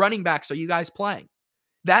 What running backs are you guys playing?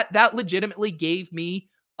 That legitimately gave me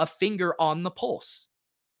a finger on the pulse.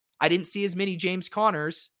 I didn't see as many James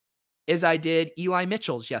Connors as I did Eli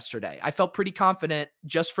Mitchell's yesterday. I felt pretty confident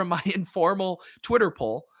just from my informal Twitter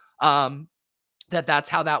poll that's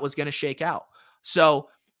how that was going to shake out. So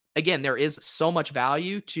again, there is so much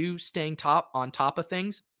value to staying on top of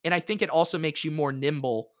things. And I think it also makes you more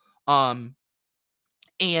nimble. And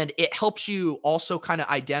it helps you also kind of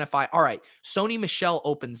identify, all right, Sony Michel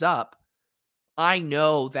opens up. I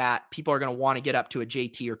know that people are going to want to get up to a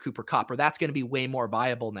JT or Cooper Kupp, or that's going to be way more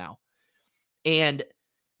viable now. And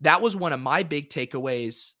that was one of my big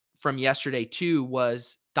takeaways from yesterday too,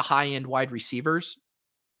 was the high-end wide receivers.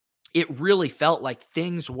 It really felt like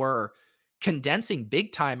things were condensing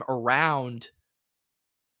big time around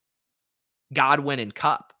Godwin and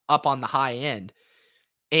Kupp up on the high end.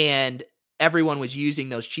 And everyone was using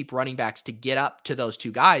those cheap running backs to get up to those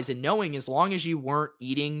two guys, and knowing as long as you weren't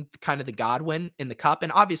eating kind of the Godwin and the Kupp,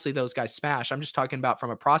 and obviously those guys smash. I'm just talking about from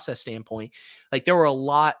a process standpoint. Like there were a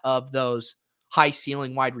lot of those high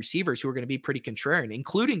ceiling wide receivers who are going to be pretty contrarian,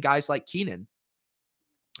 including guys like Keenan,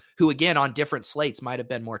 who again on different slates might have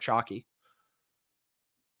been more chalky.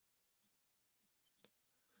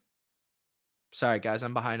 Sorry guys,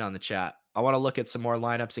 I'm behind on the chat. I want to look at some more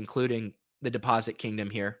lineups, including the deposit kingdom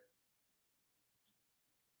here.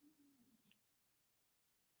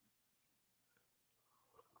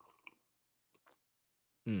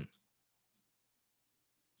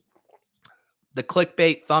 The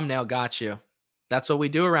clickbait thumbnail got you. That's what we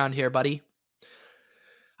do around here, buddy.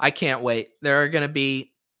 I can't wait. There are going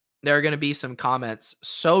to be some comments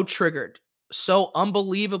so triggered, so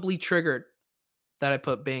unbelievably triggered that I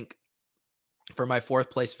put Bink for my 4th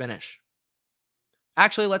place finish.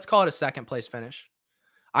 Actually, let's call it a 2nd place finish.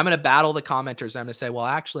 I'm going to battle the commenters. I'm going to say, well,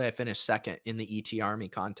 actually, I finished 2nd in the ET Army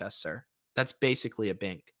contest, sir. That's basically a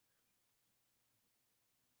Bink.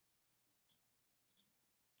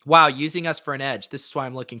 Wow, using us for an edge. This is why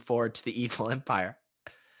I'm looking forward to the Evil Empire.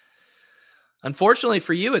 Unfortunately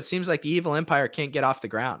for you, it seems like the Evil Empire can't get off the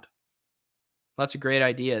ground. Lots of great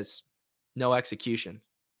ideas. No execution.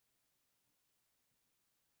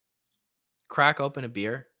 Crack open a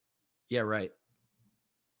beer? Yeah, right.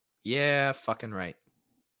 Yeah, fucking right.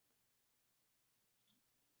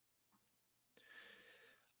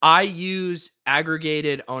 I use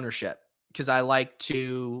aggregated ownership because I like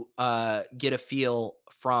to get a feel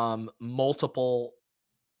from multiple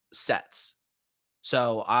sets.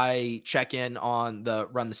 So I check in on the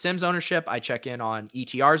Run the Sims ownership. I check in on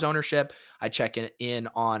ETR's ownership. I check in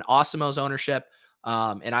on Awesemo's ownership.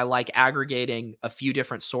 And I like aggregating a few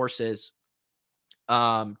different sources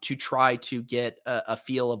to try to get a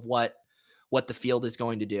feel of what the field is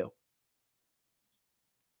going to do.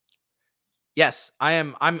 Yes, I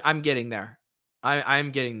am. I'm getting there.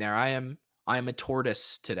 I'm getting there. I am a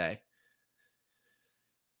tortoise today.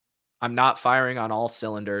 I'm not firing on all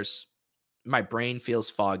cylinders. My brain feels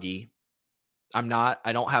foggy. I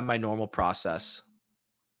don't have my normal process.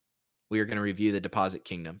 We are going to review the deposit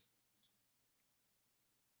kingdom.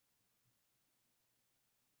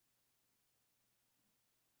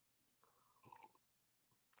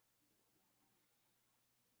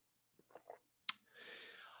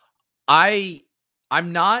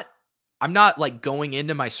 I'm not like going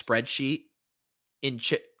into my spreadsheet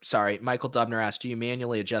sorry, Michael Dubner asked, do you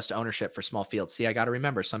manually adjust ownership for small fields? See, I got to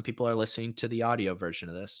remember, some people are listening to the audio version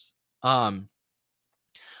of this. I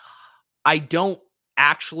don't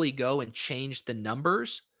actually go and change the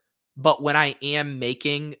numbers, but when I am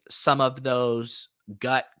making some of those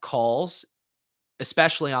gut calls,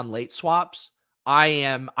 especially on late swaps,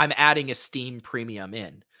 I'm adding a Steam premium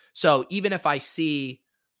in. So even if I see,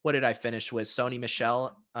 what did I finish with? Sony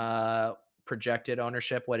Michel, projected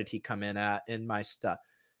ownership. What did he come in at in my stuff?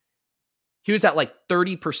 He was at like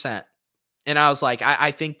 30%. And I was like,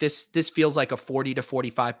 I think this feels like a 40 to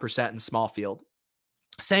 45% in small field.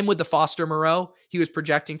 Same with the Foster Moreau. He was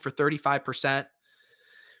projecting for 35%.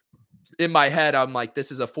 In my head, I'm like,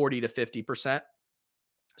 this is a 40 to 50%.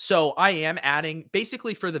 So I am adding,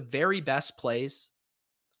 basically for the very best plays,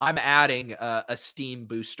 I'm adding a Steam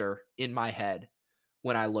booster in my head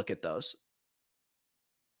when I look at those.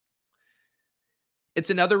 It's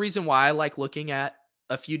another reason why I like looking at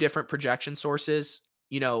a few different projection sources.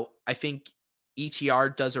 You know, I think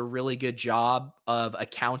ETR does a really good job of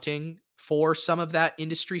accounting for some of that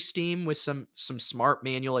industry steam with some smart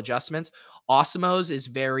manual adjustments. Awesemo's is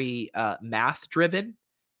very math driven,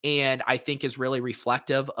 and I think is really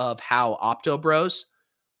reflective of how Optobros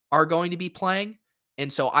are going to be playing.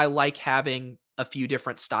 And so I like having a few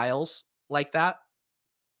different styles like that.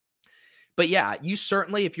 But yeah, you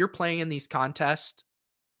certainly, if you're playing in these contests,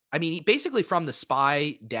 I mean, basically from the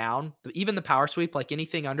SPY down, even the power sweep, like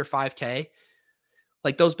anything under 5K,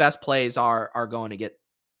 like those best plays are going to get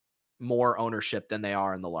more ownership than they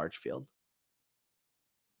are in the large field.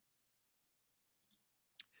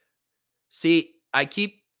 See, I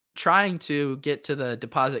keep trying to get to the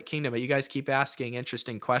deposit kingdom, but you guys keep asking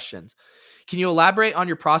interesting questions. Can you elaborate on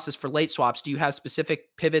your process for late swaps? Do you have specific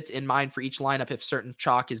pivots in mind for each lineup if certain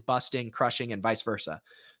chalk is busting, crushing, and vice versa?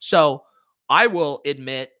 So I will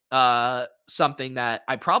admit something that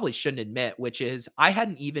I probably shouldn't admit, which is I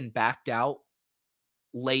hadn't even backed out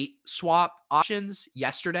late swap options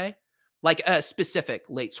yesterday. Like specific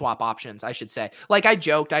late swap options, I should say. Like I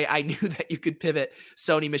joked, I knew that you could pivot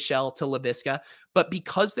Sony Michel to Laviska, but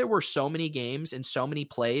because there were so many games and so many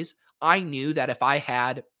plays, I knew that if I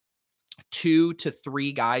had 2 to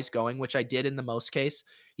 3 guys going, which I did in the most case,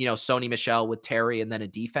 Sony Michel with Terry and then a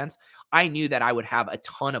defense, I knew that I would have a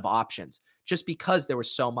ton of options just because there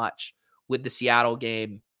was so much with the Seattle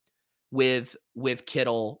game, with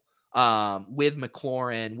Kittle, with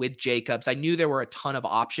McLaurin, with Jacobs. I knew there were a ton of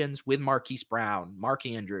options with Marquise Brown, Mark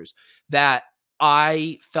Andrews, that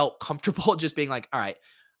I felt comfortable just being like, all right,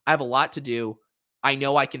 I have a lot to do. I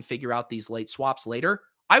know I can figure out these late swaps later.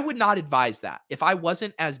 I would not advise that. If I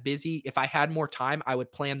wasn't as busy, if I had more time, I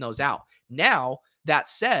would plan those out. Now, that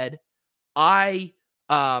said,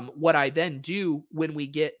 what I then do when we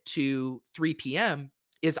get to 3 p.m.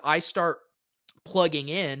 is I start plugging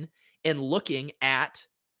in and looking at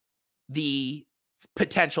the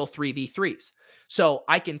potential 3v3s. So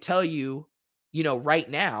I can tell you, right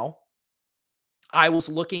now, I was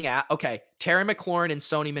looking at, okay, Terry McLaurin and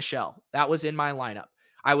Sony Michel. That was in my lineup.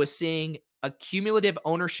 I was seeing a cumulative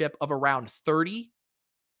ownership of around 30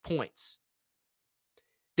 points.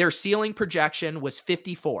 Their ceiling projection was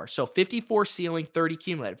 54. So 54 ceiling, 30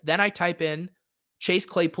 cumulative. Then I type in Chase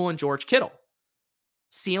Claypool and George Kittle.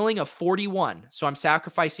 Ceiling of 41. So I'm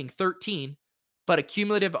sacrificing 13, but a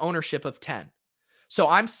cumulative ownership of 10. So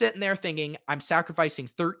I'm sitting there thinking I'm sacrificing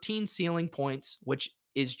 13 ceiling points, which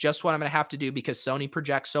is just what I'm going to have to do because Sony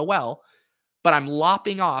projects so well, but I'm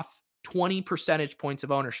lopping off 20 percentage points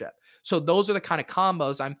of ownership. So those are the kind of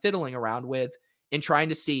combos I'm fiddling around with and trying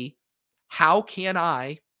to see how can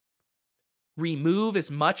I remove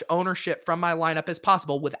as much ownership from my lineup as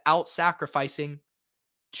possible without sacrificing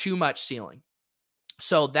too much ceiling.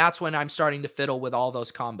 So that's when I'm starting to fiddle with all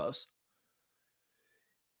those combos.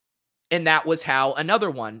 And that was how another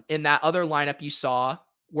one in that other lineup you saw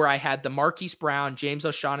where I had the Marquise Brown, James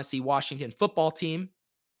O'Shaughnessy, Washington football team.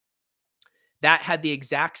 That had the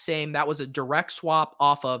exact same. That was a direct swap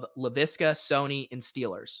off of Laviska, Sony, and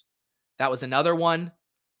Steelers. That was another one.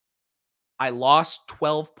 I lost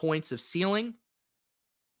 12 points of ceiling,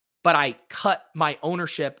 but I cut my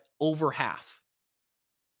ownership over half.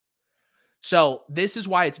 So this is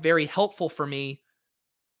why it's very helpful for me.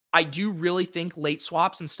 I do really think late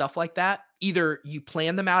swaps and stuff like that, either you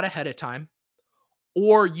plan them out ahead of time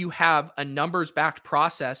or you have a numbers-backed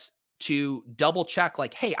process to double check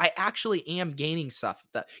like, hey, I actually am gaining stuff.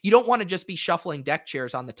 You don't want to just be shuffling deck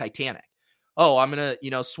chairs on the Titanic. Oh, I'm going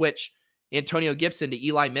to, switch Antonio Gibson to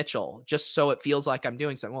Eli Mitchell just so it feels like I'm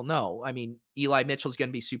doing something. Well, no, I mean, Eli Mitchell is going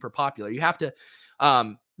to be super popular. You have to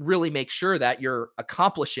really make sure that you're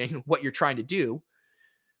accomplishing what you're trying to do,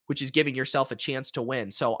 which is giving yourself a chance to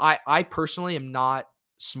win. So I personally am not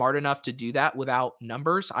smart enough to do that without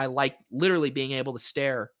numbers. I like literally being able to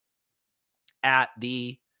stare at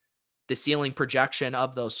the ceiling projection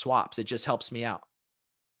of those swaps. It just helps me out.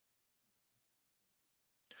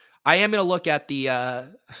 I am going to look at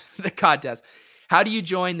the contest. How do you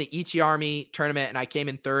join the ET Army tournament? And I came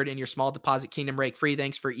in third in your small deposit kingdom rake free.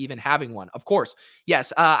 Thanks for even having one. Of course.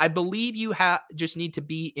 Yes. I believe you just need to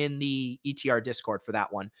be in the ETR Discord for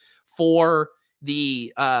that one. For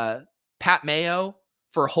the Pat Mayo,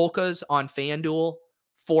 for Holka's on FanDuel,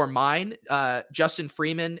 for mine, Justin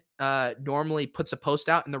Freeman normally puts a post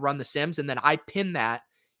out in the Run the Sims, and then I pin that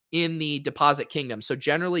in the Deposit Kingdom. So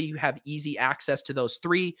generally you have easy access to those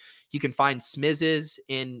three. You can find Smiz's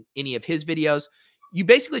in any of his videos. You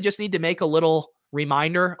basically just need to make a little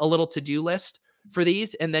reminder, a little to-do list for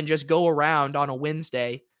these, and then just go around on a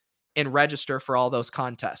Wednesday and register for all those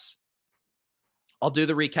contests. I'll do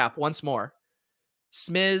the recap once more.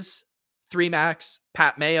 Smiz, 3 max,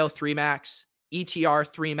 Pat Mayo, 3 max, ETR,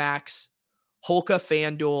 3 max, Holka,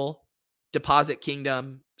 FanDuel, Deposit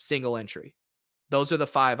Kingdom, single entry. Those are the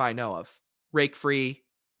 5 I know of. Rake free,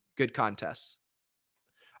 good contests.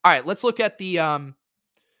 All right, let's look at the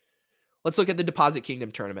Deposit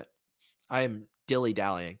Kingdom tournament. I am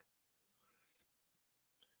dilly-dallying.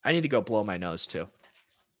 I need to go blow my nose too.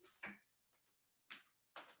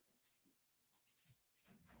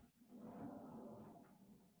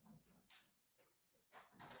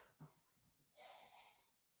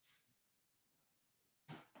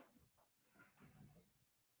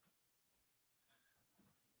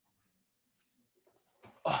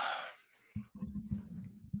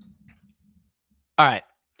 All right.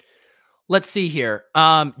 Let's see here.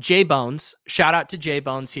 J Bones, shout out to J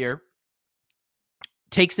Bones here.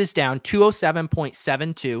 Takes this down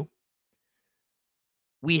 207.72.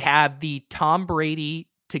 We have the Tom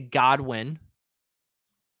Brady to Godwin.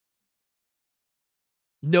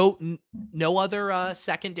 No other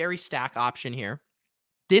secondary stack option here.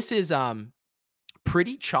 This is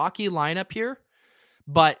pretty chalky lineup here,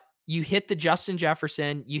 but you hit the Justin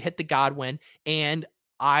Jefferson, you hit the Godwin, and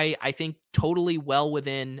I think totally well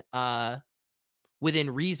within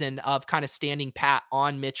reason of kind of standing pat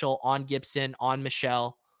on Mitchell, on Gibson, on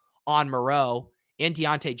Michelle, on Moreau, and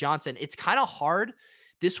Deontay Johnson. It's kind of hard.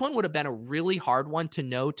 This one would have been a really hard one to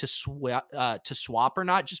know to swap or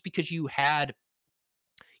not, just because you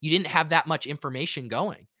didn't have that much information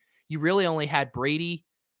going. You really only had Brady,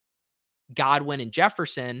 Godwin, and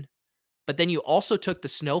Jefferson, but then you also took the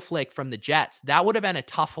snowflake from the Jets. That would have been a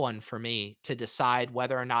tough one for me to decide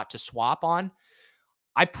whether or not to swap on.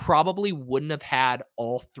 I probably wouldn't have had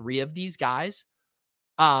all three of these guys.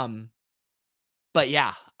 But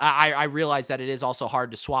yeah, I realize that it is also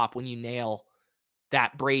hard to swap when you nail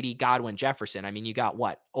that Brady, Godwin, Jefferson. I mean, you got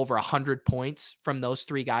what, over 100 points from those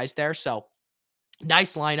three guys there. So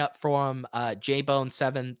nice lineup from J-Bone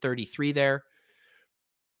 733 there.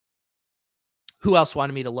 Who else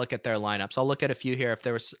wanted me to look at their lineups? I'll look at a few here if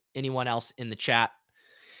there was anyone else in the chat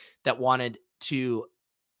that wanted to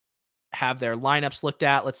have their lineups looked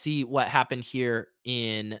at. Let's see what happened here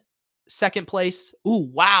in second place. Ooh,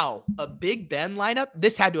 wow. A Big Ben lineup.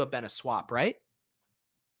 This had to have been a swap, right?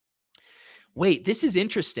 Wait, this is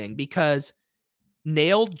interesting because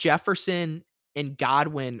nailed Jefferson and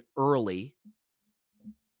Godwin early.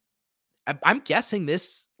 I'm guessing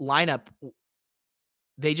this lineup,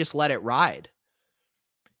 they just let it ride.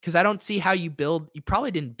 Because I don't see how you probably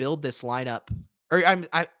didn't build this lineup. Or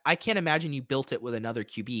I can't imagine you built it with another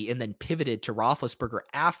QB and then pivoted to Roethlisberger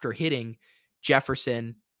after hitting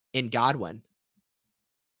Jefferson and Godwin.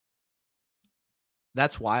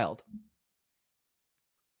 That's wild.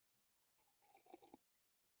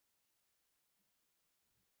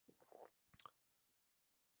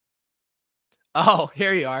 Oh,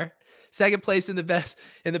 here you are. Second place in the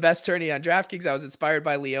best tourney on DraftKings. I was inspired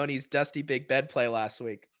by Leone's Dusty Big Bed play last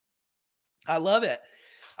week. I love it.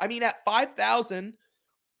 I mean, at 5,000,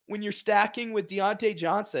 when you're stacking with Deontay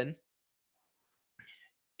Johnson,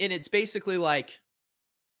 and it's basically like,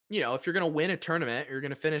 if you're going to win a tournament, you're going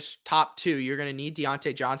to finish top 2, you're going to need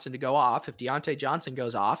Deontay Johnson to go off. If Deontay Johnson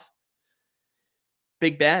goes off,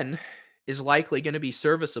 Big Ben is likely going to be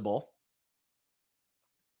serviceable.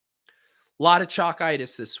 A lot of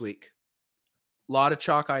chalkitis this week. A lot of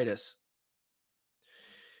chalkitis.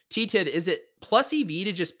 T-Tid, is it plus EV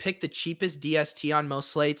to just pick the cheapest DST on most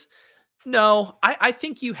slates? No, I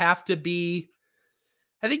think you have to be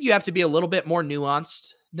a little bit more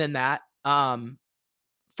nuanced than that.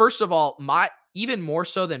 First of all, even more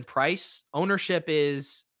so than price, ownership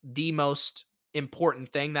is the most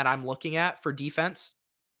important thing that I'm looking at for defense.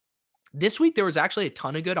 This week, there was actually a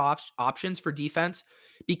ton of good options for defense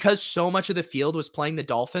because so much of the field was playing the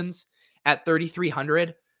Dolphins at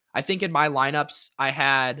 3,300. I think in my lineups, I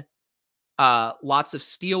had lots of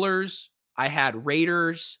Steelers. I had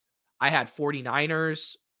Raiders. I had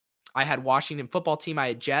 49ers. I had Washington football team. I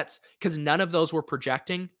had Jets, because none of those were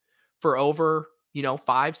projecting for over,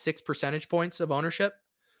 5-6 percentage points of ownership.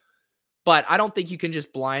 But I don't think you can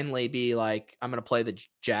just blindly be like, I'm going to play the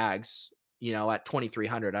Jags, at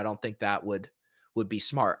 2,300. I don't think that would be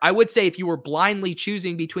smart. I would say if you were blindly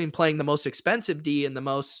choosing between playing the most expensive D and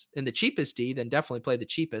the cheapest D, then definitely play the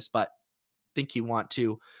cheapest. But I think you want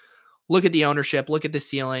to look at the ownership, look at the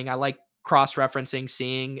ceiling. I like cross-referencing,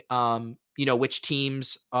 seeing, which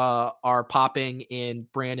teams are popping in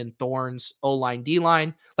Brandon Thorne's O-line,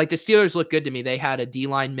 D-line. Like the Steelers look good to me. They had a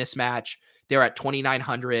D-line mismatch. They're at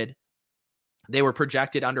 2,900. They were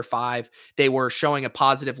projected under 5. They were showing a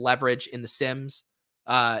positive leverage in the Sims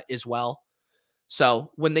as well.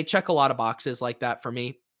 So when they check a lot of boxes like that for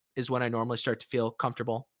me is when I normally start to feel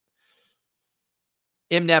comfortable.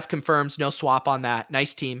 MNEF confirms no swap on that.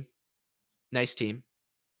 Nice team. Nice team.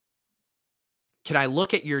 Can I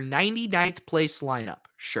look at your 99th place lineup?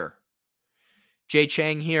 Sure. Jay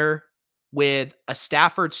Chang here with a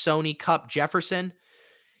Stafford, Sony, Cup, Jefferson.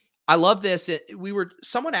 I love this.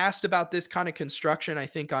 Someone asked about this kind of construction, I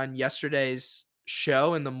think, on yesterday's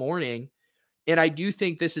show in the morning. And I do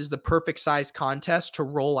think this is the perfect size contest to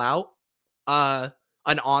roll out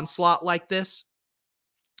an onslaught like this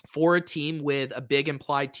for a team with a big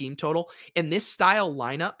implied team total. And this style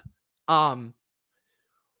lineup,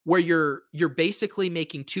 where you're basically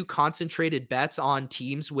making two concentrated bets on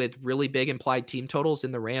teams with really big implied team totals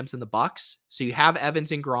in the Rams and the Bucks. So you have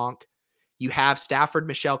Evans and Gronk, you have Stafford,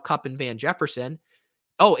 Michelle, Kupp, and Van Jefferson.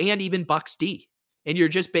 Oh, and even Bucks D. And you're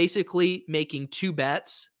just basically making two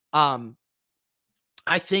bets. I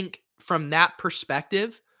think from that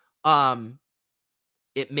perspective,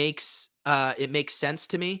 it makes sense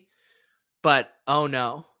to me. But oh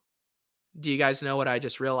no. Do you guys know what I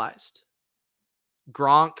just realized?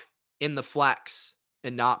 Gronk in the flex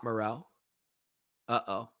and not Moreau.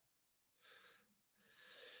 Uh-oh.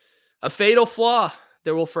 A fatal flaw.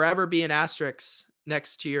 There will forever be an asterisk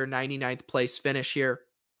next to your 99th place finish here.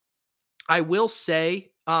 I will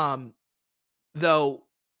say, though,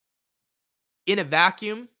 in a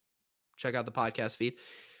vacuum, check out the podcast feed,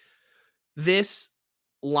 this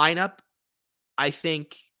lineup, I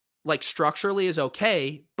think, like structurally is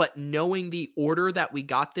okay, but knowing the order that we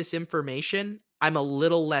got this information, I'm a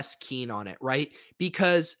little less keen on it, right?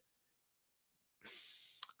 Because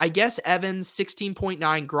I guess Evans 16.9,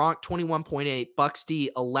 Gronk 21.8, Bucks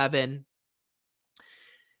D 11.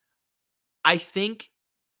 I think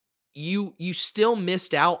you still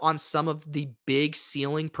missed out on some of the big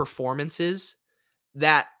ceiling performances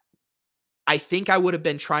that I think I would have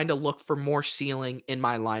been trying to look for more ceiling in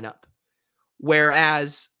my lineup.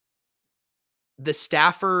 Whereas the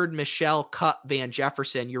Stafford, Michelle, Kupp, Van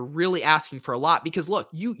Jefferson, you're really asking for a lot because look,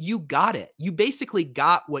 you got it. You basically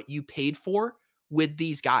got what you paid for with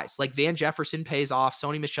these guys. Like Van Jefferson pays off,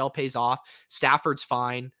 Sony Michelle pays off, Stafford's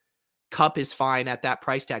fine, Kupp is fine at that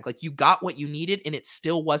price tag. Like you got what you needed and it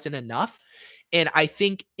still wasn't enough. And I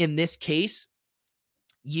think in this case,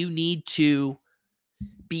 you need to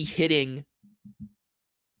be hitting,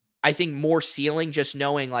 I think, more ceiling, just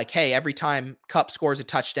knowing like, hey, every time Kupp scores a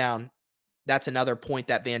touchdown, that's another point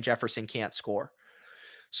that Van Jefferson can't score.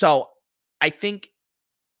 So I think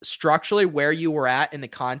structurally where you were at in the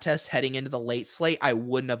contest heading into the late slate, I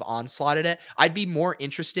wouldn't have onslaughted it. I'd be more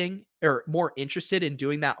interested in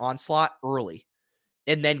doing that onslaught early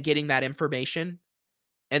and then getting that information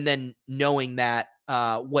and then knowing that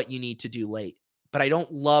what you need to do late. But I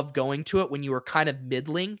don't love going to it when you were kind of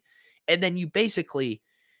middling and then you basically,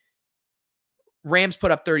 Rams put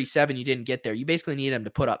up 37, you didn't get there. You basically need them to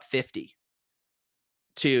put up 50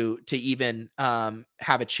 to even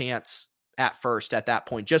have a chance at first at that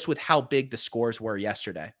point, just with how big the scores were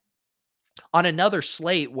yesterday. On another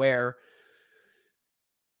slate where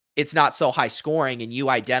it's not so high scoring and you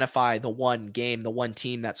identify the one game, the one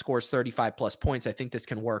team that scores 35 plus points, I think this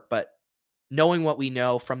can work. But knowing what we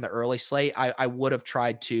know from the early slate, I would have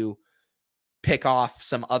tried to pick off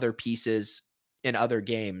some other pieces in other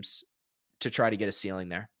games to try to get a ceiling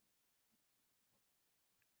there.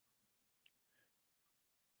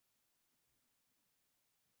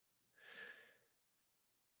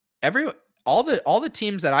 All the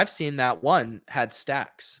teams that I've seen that won had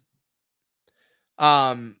stacks.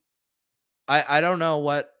 I don't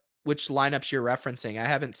know which lineups you're referencing. I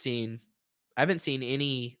haven't seen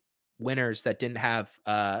any winners that didn't have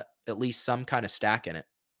at least some kind of stack in it.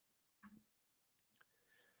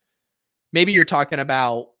 Maybe you're talking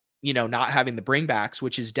about, not having the bringbacks,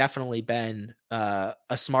 which has definitely been a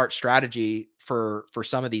smart strategy for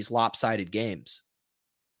some of these lopsided games.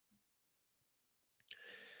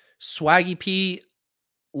 Swaggy P,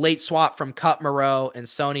 late swap from Kupp, Moreau, and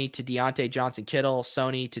Sony to Deontay Johnson Kittle.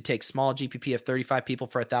 Sony to take small GPP of 35 people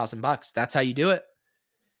for $1,000. That's how you do it.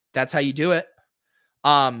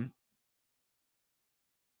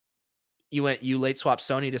 You late swap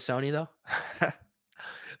Sony to Sony though.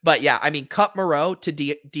 But yeah, I mean, Kupp, Moreau to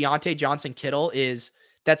Deontay Johnson Kittle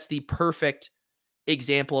that's the perfect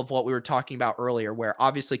example of what we were talking about earlier, where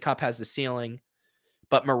obviously Kupp has the ceiling,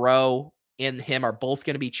 but Moreau and him are both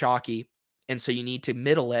going to be chalky. And so you need to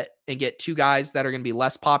middle it and get two guys that are going to be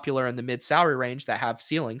less popular in the mid salary range that have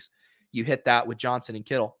ceilings. You hit that with Johnson and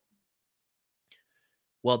Kittle.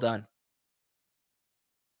 Well done.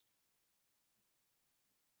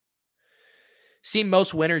 See,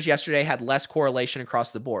 most winners yesterday had less correlation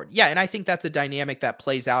across the board. Yeah, and I think that's a dynamic that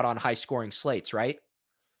plays out on high-scoring slates, right?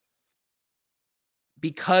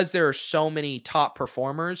 Because there are so many top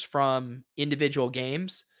performers from individual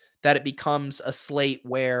games that it becomes a slate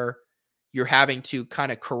where you're having to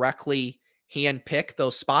kind of correctly handpick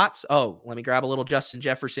those spots. Oh, let me grab a little Justin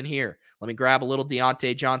Jefferson here. Let me grab a little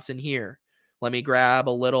Deontay Johnson here. Let me grab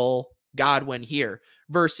a little Godwin here.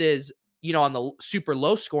 Versus, on the super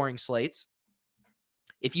low-scoring slates,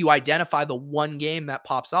 if you identify the one game that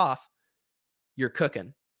pops off, you're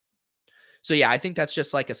cooking. So yeah, I think that's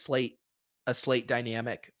just like a slate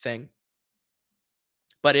dynamic thing.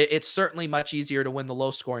 But it's certainly much easier to win the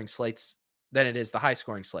low scoring slates than it is the high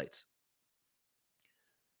scoring slates.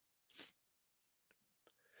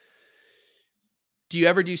 Do you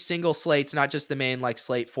ever do single slates, not just the main like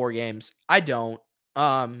slate 4 games? I don't.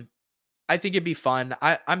 I think it'd be fun.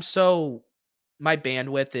 My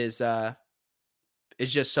bandwidth is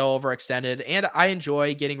just so overextended, and I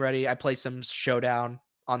enjoy getting ready. I play some Showdown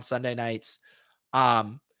on Sunday nights.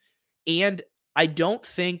 And I don't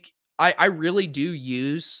think I really do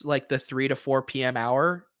use like the 3 to 4 p.m.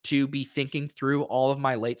 hour to be thinking through all of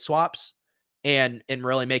my late swaps and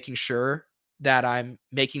really making sure that I'm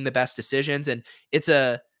making the best decisions. And it's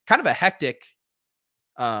a kind of a hectic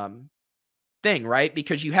thing, right?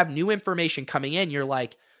 Because you have new information coming in. You're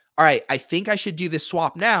like, all right, I think I should do this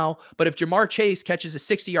swap now, but if Jamar Chase catches a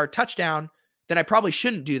 60-yard touchdown, then I probably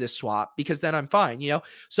shouldn't do this swap because then I'm fine,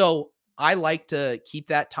 So I like to keep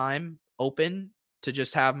that time open to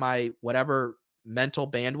just have my whatever mental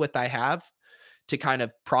bandwidth I have to kind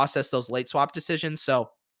of process those late swap decisions.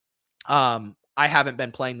 So I haven't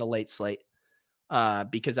been playing the late slate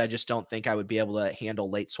because I just don't think I would be able to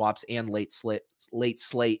handle late swaps and late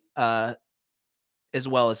slate as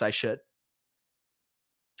well as I should.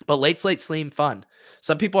 But late slate seem fun.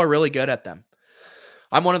 Some people are really good at them.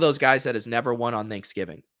 I'm one of those guys that has never won on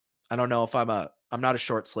Thanksgiving. I don't know if I'm not a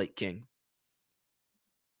short slate king.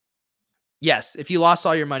 Yes, if you lost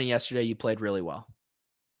all your money yesterday, you played really well.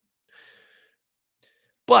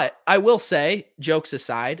 But I will say, jokes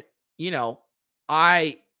aside,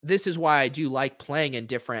 this is why I do like playing in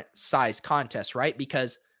different size contests, right?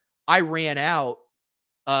 Because I ran out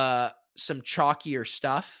some chalkier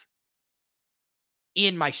stuff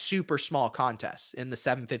in my super small contests in the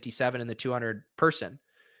 757 and the 200 person.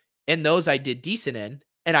 And those I did decent in,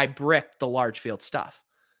 and I bricked the large field stuff.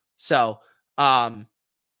 So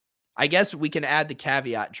I guess we can add the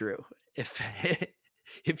caveat, Drew.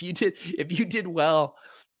 If you did well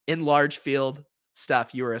in large field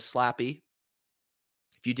stuff, you were a slappy.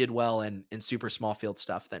 If you did well in super small field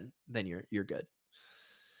stuff, then you're good.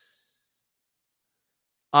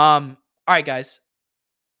 All right, guys.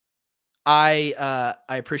 I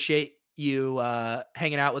appreciate you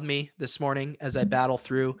hanging out with me this morning as I battle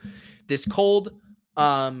through this cold.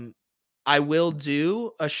 I will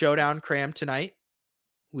do a Showdown cram tonight.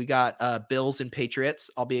 We got Bills and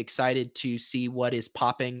Patriots. I'll be excited to see what is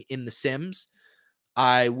popping in the Sims.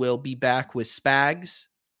 I will be back with Spags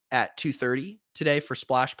at 2:30 today for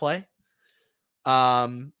Splash Play.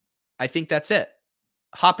 I think that's it.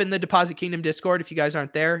 Hop in the Deposit Kingdom Discord. If you guys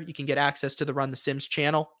aren't there, you can get access to the Run the Sims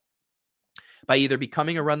channel by either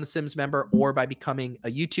becoming a Run the Sims member or by becoming a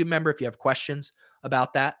YouTube member. If you have questions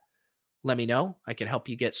about that, let me know. I can help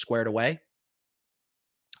you get squared away.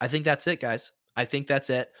 I think that's it, guys. I think that's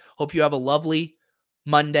it. Hope you have a lovely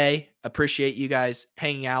Monday. Appreciate you guys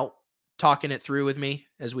hanging out, talking it through with me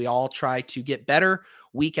as we all try to get better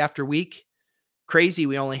week after week. Crazy.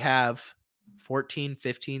 We only have 14,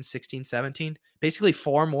 15, 16, 17, basically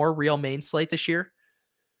 4 more real main slates this year.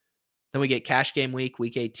 Then we get cash game week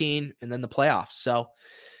 18, and then the playoffs. So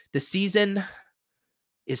the season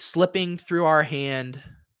is slipping through our hand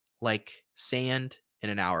like sand in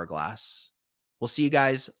an hourglass. We'll see you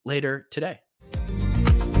guys later today.